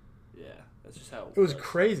 Yeah, that's just how it was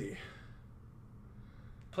crazy.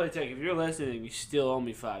 Playtech, if you're listening, you still owe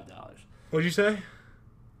me $5. What'd you say?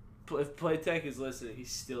 If Playtech is listening, he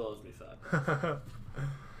still owes me $5.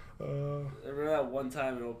 Remember that one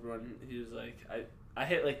time in open run, he was like, I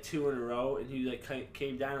hit like 2 in a row, and he like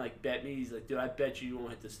came down and like bet me. He's like, dude, I bet you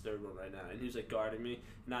won't hit this third one right now. And he was like guarding me,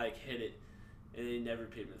 and I like hit it, and he never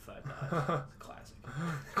paid me the $5. It's a classic.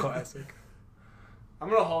 Classic. I'm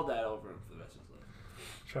gonna hold that over him for the rest of his life.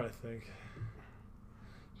 Trying to think.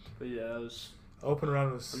 But yeah, that was open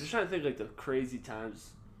run was. I'm just trying to think like the crazy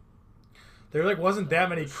times. There like wasn't that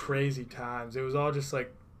many crazy times. It was all just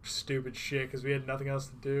like stupid shit because we had nothing else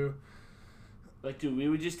to do. Like, dude, we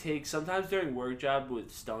would just take sometimes during work job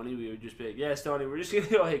with Stoney. We would just be like, "Yeah, Stoney, we're just gonna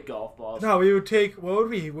go hit golf balls." No, we would take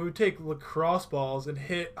we would take lacrosse balls and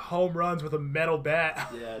hit home runs with a metal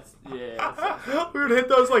bat. Yeah. We would hit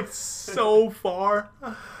those like so far.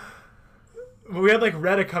 We had like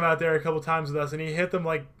Retta come out there a couple times with us, and he hit them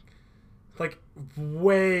like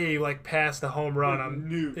way like past the home run on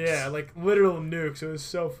nukes. Yeah, like literal nukes. It was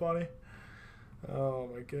so funny. Oh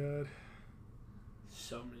my god.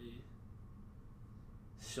 So many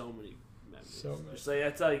memories. So many. Just like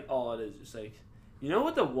that's like all it is. Just like, you know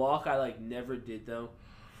what the walk I like never did though?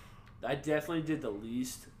 I definitely did the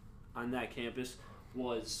least on that campus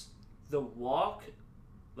was the walk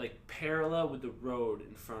like parallel with the road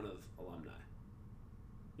in front of alumni.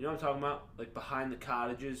 You know what I'm talking about? Like behind the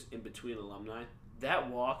cottages, in between alumni. That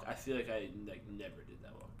walk, I feel like I like never did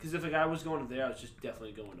that walk. Because if like I was going to there, I was just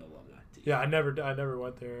definitely going to alumni. Yeah, I never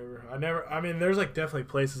went there ever. I mean, there's like definitely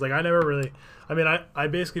places like I never really. I mean, I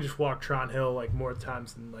basically just walked Tron Hill like more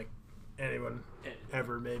times than like anyone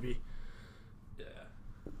ever maybe. Yeah.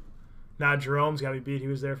 Nah, Jerome's got to be beat. He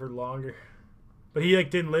was there for longer, but he like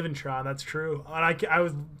didn't live in Tron. That's true. And I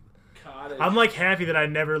was. Cottage. I'm like happy that I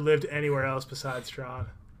never lived anywhere else besides Tron.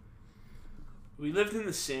 We lived in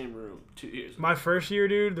the same room 2 years ago. My first year,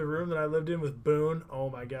 dude, the room that I lived in with Boone, oh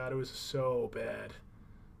my god, it was so bad.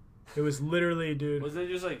 It was literally, dude. Wasn't it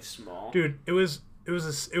just like small? Dude, it was.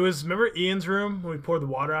 Remember Ian's room when we poured the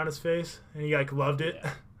water on his face and he like loved it.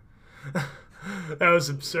 Yeah. That was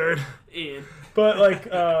absurd. Ian. But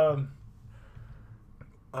like, I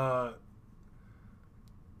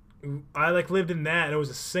like lived in that and it was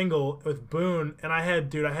a single with Boone and I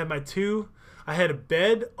had I had a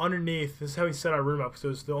bed underneath. This is how we set our room up because it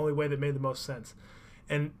was the only way that made the most sense.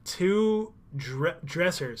 And 2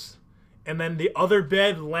 dressers. And then the other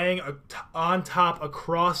bed laying on top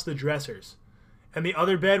across the dressers. And the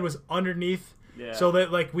other bed was underneath so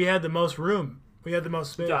that like we had the most room. We had the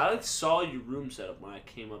most space. Dude, I like saw your room set up when I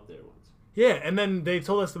came up there once. Yeah, and then they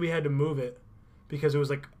told us that we had to move it because it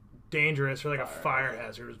was like dangerous or like a fire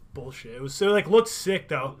hazard. It was bullshit. It was so like looked sick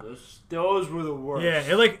though. Those were the worst. Yeah,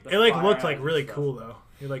 it looked like really cool though.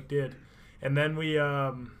 It like did. And then we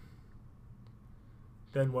then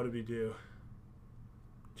what did we do?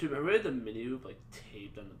 Do you remember we had the mini hoop like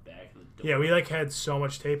taped on the back of the door? Yeah, we like had so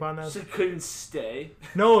much tape on that. So it couldn't stay.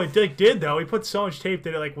 No, it did though. We put so much tape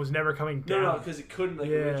that it like was never coming down. No, because it couldn't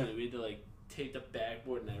originally. We had to like tape the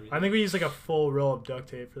backboard and everything. I think we used like a full roll of duct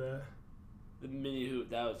tape for that. The mini hoop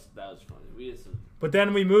that was funny. We had some. But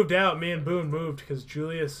then we moved out. Me and Boone moved because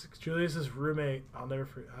Julius's roommate. I'll never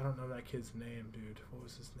forget. I don't know that kid's name, dude. What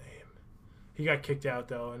was his name? He got kicked out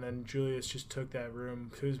though, and then Julius just took that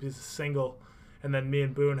room. He was single, and then me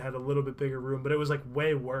and Boone had a little bit bigger room, but it was like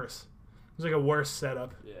way worse. It was like a worse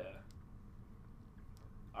setup. Yeah.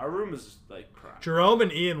 Our room was like prime. Jerome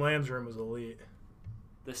and Ian Lamb's room was elite.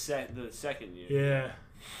 The second year. Yeah.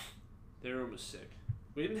 Their room was sick.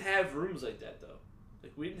 We didn't have rooms like that though.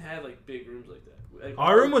 Like we didn't have like big rooms like that. Like,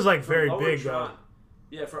 our room was like very big Tron,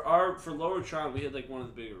 though. Yeah, for Lower Tron we had like one of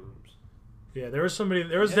the bigger rooms. Yeah, there was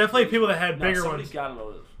definitely people that had bigger somebody ones. Got it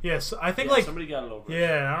over. Yes, I think like somebody got it over.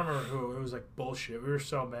 Yeah, I don't remember who. It was like bullshit. We were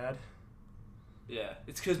so mad. Yeah,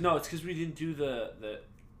 it's because we didn't do the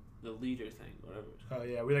leader thing, whatever. Oh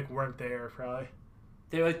yeah, we like weren't there probably.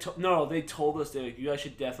 They like no, they told us they like you guys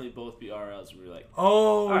should definitely both be RLs, and we were like,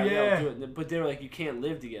 oh all right, yeah. we'll do it. But they were like, you can't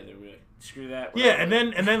live together. And we were like, screw that. Yeah, and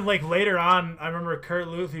then like later on, I remember Kurt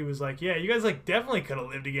Luthi was like, yeah, you guys like definitely could have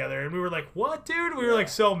lived together, and we were like, what, dude? We were like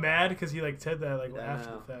so mad because he like said that like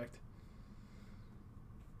after the fact.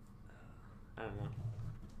 I don't know.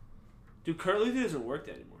 Dude, Kurt Luthi doesn't work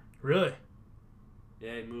there anymore. Really?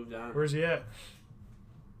 Yeah, he moved on. Where's he at?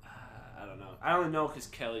 I don't know. I only know because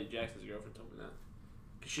Kelly, Jackson's girlfriend, told me that.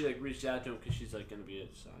 Because she like reached out to him because she's like going to be a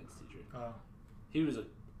science teacher. Oh. He was like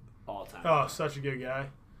all-time. Oh, such a good guy.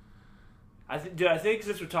 I think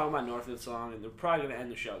since we're talking about Northfield song, and they're probably going to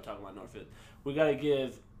end the show talking about Northfield, we got to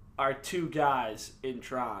give our two guys in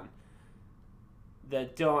Tron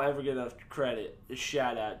that don't ever get enough credit a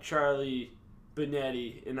shout-out. Charlie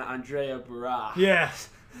Benetti and Andrea Barra. Yeah.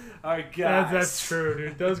 Our guys. That's true,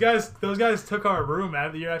 dude. Those guys took our room out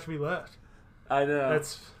of the year after we left. I know.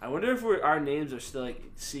 I wonder if our names are still like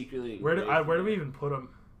secretly. Where do we even put them?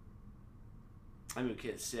 I mean, we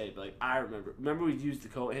can't say, but like I remember. Remember we used the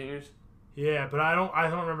coat hangers. Yeah, but I don't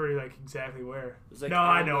remember like exactly where. It was like, no,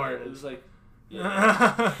 I know where it is. It was like.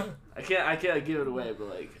 Yeah. I can't like, give it away, but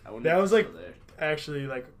like I wonder. That was like there. Actually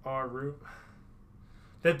like our room.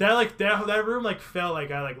 That room like felt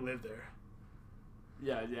like I like lived there.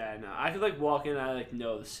 Yeah, I know. I could like walk in and I like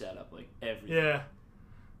know the setup, like everything. Yeah,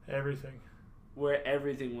 everything. Where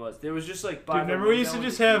everything was. There was just like. Dude, remember we used to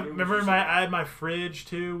just have. Remember I had my fridge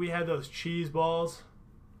too. We had those cheese balls.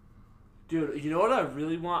 Dude, you know what I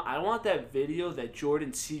really want? I want that video that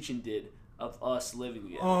Jordan Seachin did of us living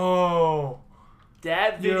together. Oh.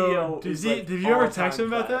 That video. Did you ever text him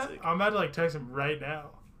about that? I'm about to like text him right now.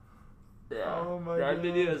 Yeah. Oh my god. That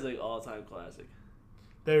video is like all-time classic.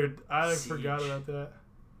 Dude, I forgot about that.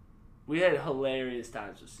 We had hilarious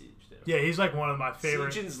times with Siege, too. Yeah, he's like one of my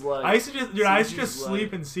favorites. Seachin's like. I used to just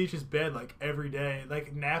sleep in Siege's bed like every day,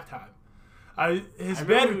 like nap time. His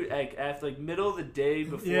bed like after like middle of the day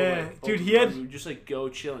before. Yeah, like, dude, we would just like go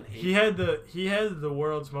chill and hate. He had the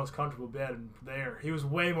world's most comfortable bed there. He was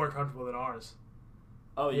way more comfortable than ours.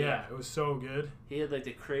 Oh yeah, it was so good. He had like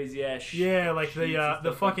the crazy ass. Yeah, like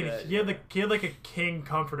the fucking like he had like a king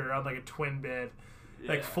comforter on like a twin bed.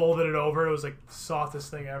 Like folded it over. It was like the softest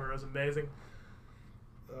thing ever. It was amazing.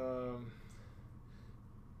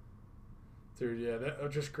 Dude, yeah, that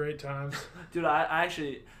was just great times. Dude, I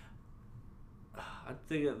actually, I'm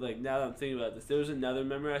thinking like now that I'm thinking about this, there was another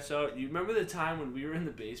memory I saw. You remember the time when we were in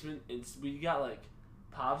the basement and we got like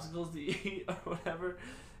popsicles to eat or whatever,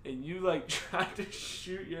 and you like tried to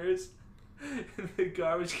shoot yours in the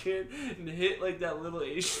garbage can and hit like that little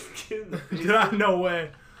Asian kid in the face? No way.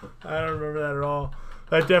 I don't remember that at all.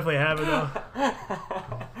 I definitely haven't though.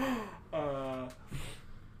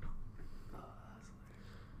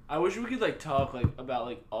 I wish we could like talk like about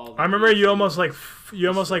like all. I remember you almost like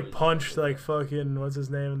punched like fucking what's his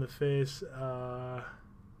name in the face.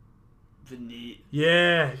 Vineet.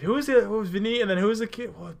 Yeah, who was it? Who was Vineet? And then who was the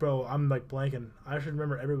kid? What, bro? I'm like blanking. I should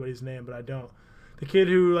remember everybody's name, but I don't. The kid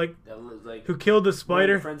who who killed the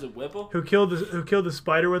spider. Friends of Whipple. Who killed the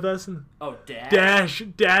spider with us? And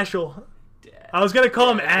Dashel. Dashel. I was gonna call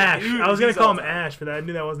him Ash. I was gonna call him Ash, but I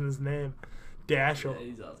knew that wasn't his name. Dashel. Yeah,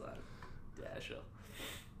 he's all time. Dashel.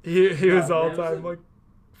 He was all time like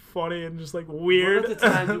funny and just like weird. What about the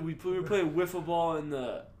time we were playing wiffle ball in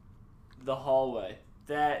the hallway?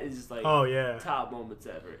 That is like top moments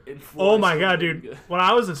ever. Oh my god, dude! When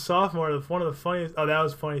I was a sophomore, one of the funniest. Oh, that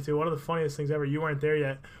was funny too. One of the funniest things ever. You weren't there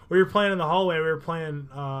yet. We were playing in the hallway. We were playing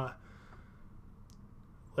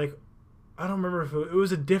like. I don't remember if it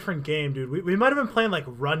was a different game, dude. We might have been playing like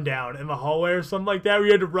Rundown in the hallway or something like that. We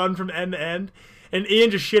had to run from end to end, and Ian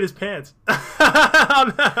just shit his pants.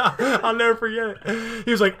 I'll never forget it.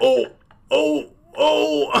 He was like, "Oh!"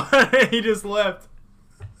 He just left.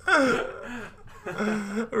 We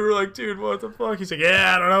were like, "Dude, what the fuck?" He's like,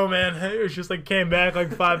 "Yeah, I don't know, man." It was just like came back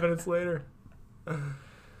like 5 minutes later.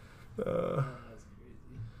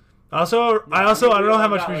 I don't know how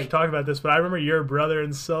much we should talk about this, but I remember your brother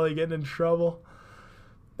and Sully getting in trouble.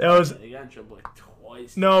 They got in trouble like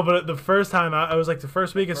twice. No, but the first time I was like the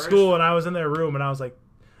first week of school, and I was in their room, and I was like,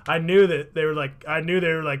 I knew they were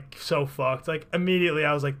like so fucked. Like immediately,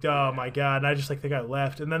 I was like, oh my god, and I just like think I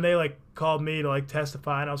left, and then they like called me to like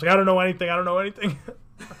testify, and I was like, I don't know anything. I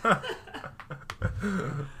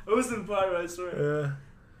wasn't part of it, I swear.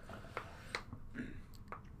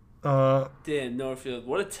 Yeah. Damn, Northfield,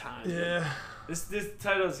 what a time. Yeah. Man. This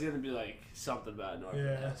title is gonna be like something about Northfield.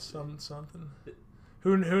 Yeah, something.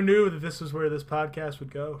 Who knew that this was where this podcast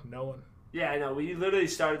would go? No one. Yeah, I know. We literally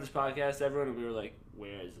started this podcast, everyone, and we were like,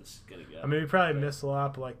 where is this going to go? I mean, we probably missed a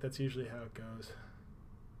lot, but, like, that's usually how it goes.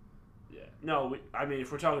 Yeah. No, I mean,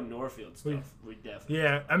 if we're talking Northfield stuff, we definitely.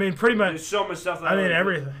 Yeah, I mean, pretty much. There's so much stuff that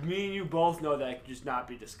everything. Me and you both know that could just not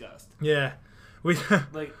be discussed. Yeah. We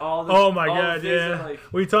like all the oh my god, yeah. That, like,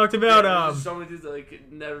 we talked about so many things that like,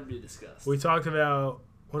 could never be discussed. We talked about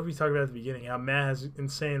what did we talk about at the beginning? How Matt has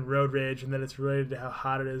insane road rage, and then it's related to how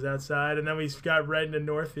hot it is outside, and then we got right into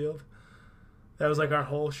Northfield. That was like our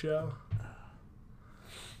whole show.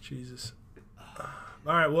 Jesus.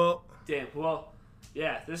 All right, well. Damn. Well,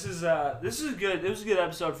 yeah. This is good. It was a good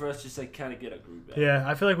episode for us, just like kind of get a groove back. Yeah,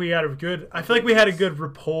 I feel like we got a good. I feel like we had a good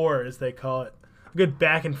rapport, as they call it, a good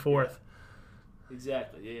back and forth.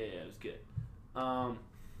 Exactly. Yeah, it was good.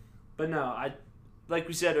 But no, like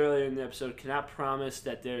we said earlier in the episode, cannot promise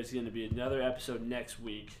that there's going to be another episode next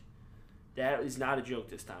week. That is not a joke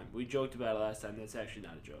this time. We joked about it last time. That's actually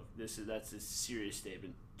not a joke. That's a serious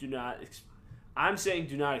statement. I'm saying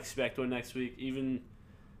do not expect one next week. Even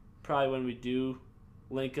probably when we do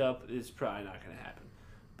link up, it's probably not going to happen.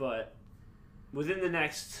 But within the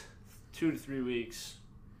next 2 to 3 weeks,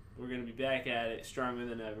 we're going to be back at it, stronger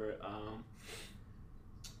than ever.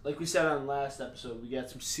 Like we said on the last episode, we got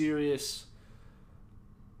some serious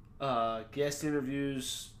guest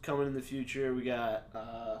interviews coming in the future. We got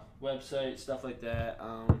website, stuff like that.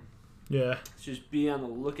 Yeah. Just be on the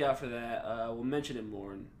lookout for that. We'll mention it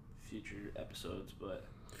more in future episodes, but...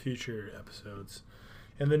 Future episodes.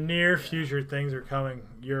 In the near future, things are coming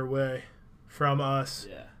your way from us,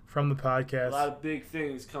 from the podcast. A lot of big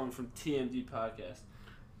things coming from TMD Podcast.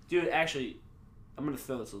 Dude, actually, I'm going to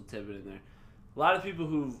throw this little tidbit in there. A lot of people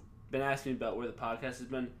who've been asking me about where the podcast has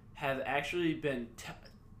been have actually been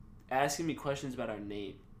asking me questions about our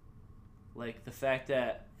name. Like the fact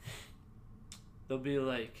that they'll be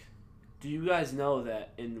like, do you guys know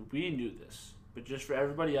that, and we knew this, but just for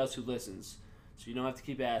everybody else who listens, so you don't have to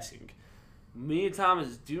keep asking, me and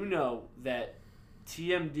Thomas do know that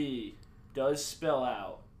TMD does spell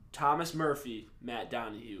out Thomas Murphy, Matt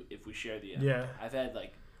Donahue, if we share the M. Yeah. I've had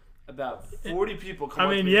like about 40 people come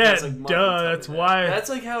up to me. Yeah, like, duh, that's why. That's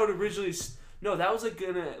like how it originally... No, that was like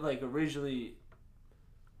gonna, like, originally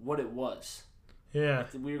what it was. Yeah.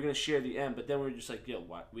 We were going to share the M, but then we were just like, yo,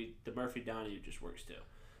 the Murphy Donahue just works too.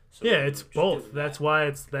 So yeah, it's both. That's why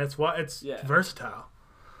it's versatile.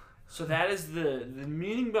 So that is the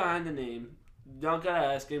meaning behind the name. Don't gotta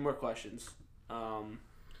ask any more questions.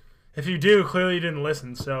 If you do, clearly you didn't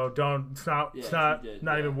listen, so don't. It's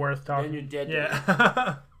not even worth talking. Then you're dead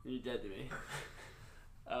to me. You're dead to me.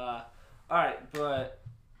 All right, but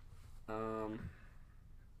I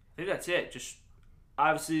think that's it. Just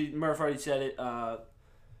obviously, Murph already said it.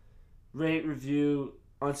 Rate, review,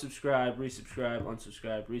 unsubscribe, resubscribe,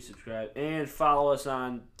 unsubscribe, resubscribe, and follow us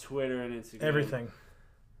on Twitter and Instagram. Everything.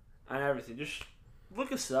 On everything. Just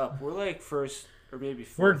look us up. We're like first or maybe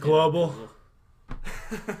fourth. We're global.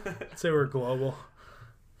 I'd say we're global.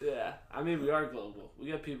 Yeah, I mean, we are global.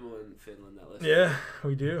 We got people in Finland that listen. Yeah,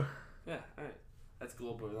 we do. Yeah, all right. That's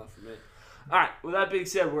global enough for me. All right, with that being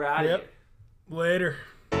said, we're out of here. Later.